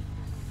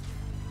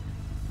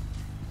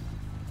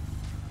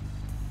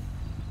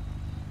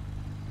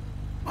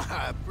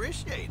 I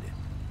appreciate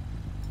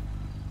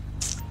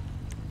it.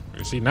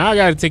 You see, now I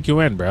gotta take you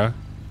in, bro.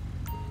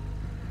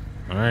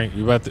 All right,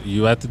 you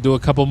have to do a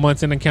couple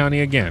months in the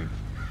county again.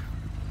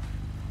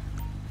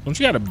 Don't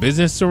you got a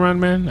business to run,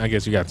 man? I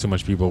guess you got too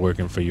much people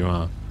working for you,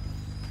 huh?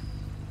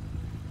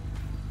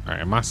 All right,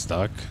 am I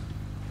stuck?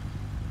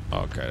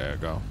 Okay, there we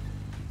go.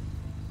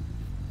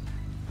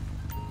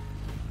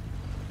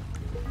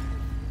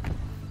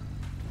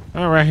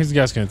 All right, as you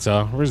guys can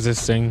tell,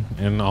 resisting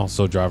and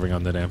also driving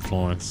under the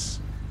influence.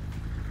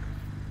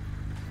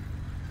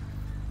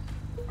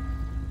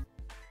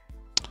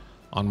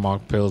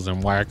 Unmarked pills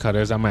and wire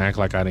cutters. I'm gonna act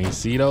like I didn't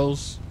see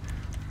those.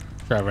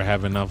 Trevor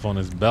have enough on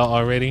his belt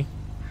already.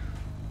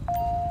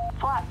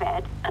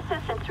 Flatbed.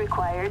 Assistance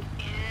required.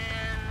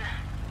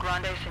 In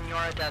Grande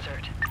Senora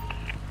Desert.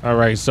 All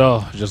right,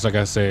 so just like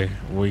I say,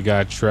 we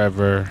got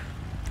Trevor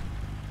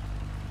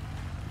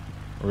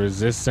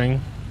resisting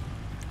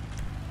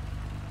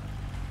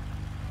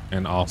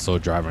and also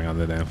driving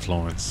under the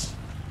influence.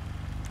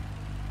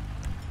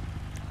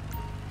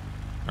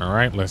 All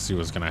right, let's see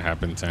what's gonna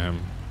happen to him.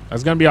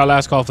 That's gonna be our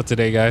last call for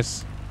today,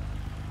 guys.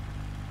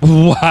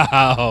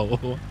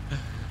 Wow.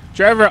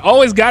 Trevor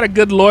always got a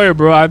good lawyer,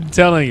 bro. I'm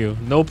telling you,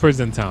 no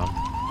prison time.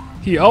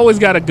 He always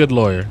got a good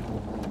lawyer.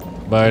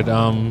 But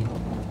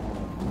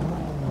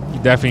you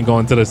definitely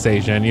going to the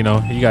station, you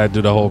know, you gotta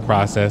do the whole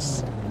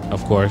process,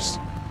 of course.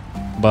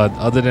 But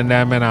other than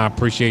that, man, I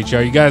appreciate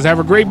y'all. You guys have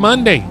a great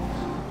Monday.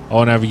 Oh,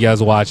 whenever you guys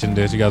are watching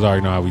this, you guys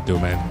already know how we do,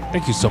 man.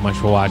 Thank you so much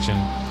for watching.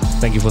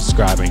 Thank you for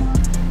subscribing.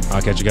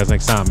 I'll catch you guys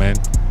next time, man.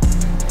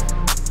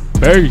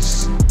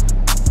 Peace.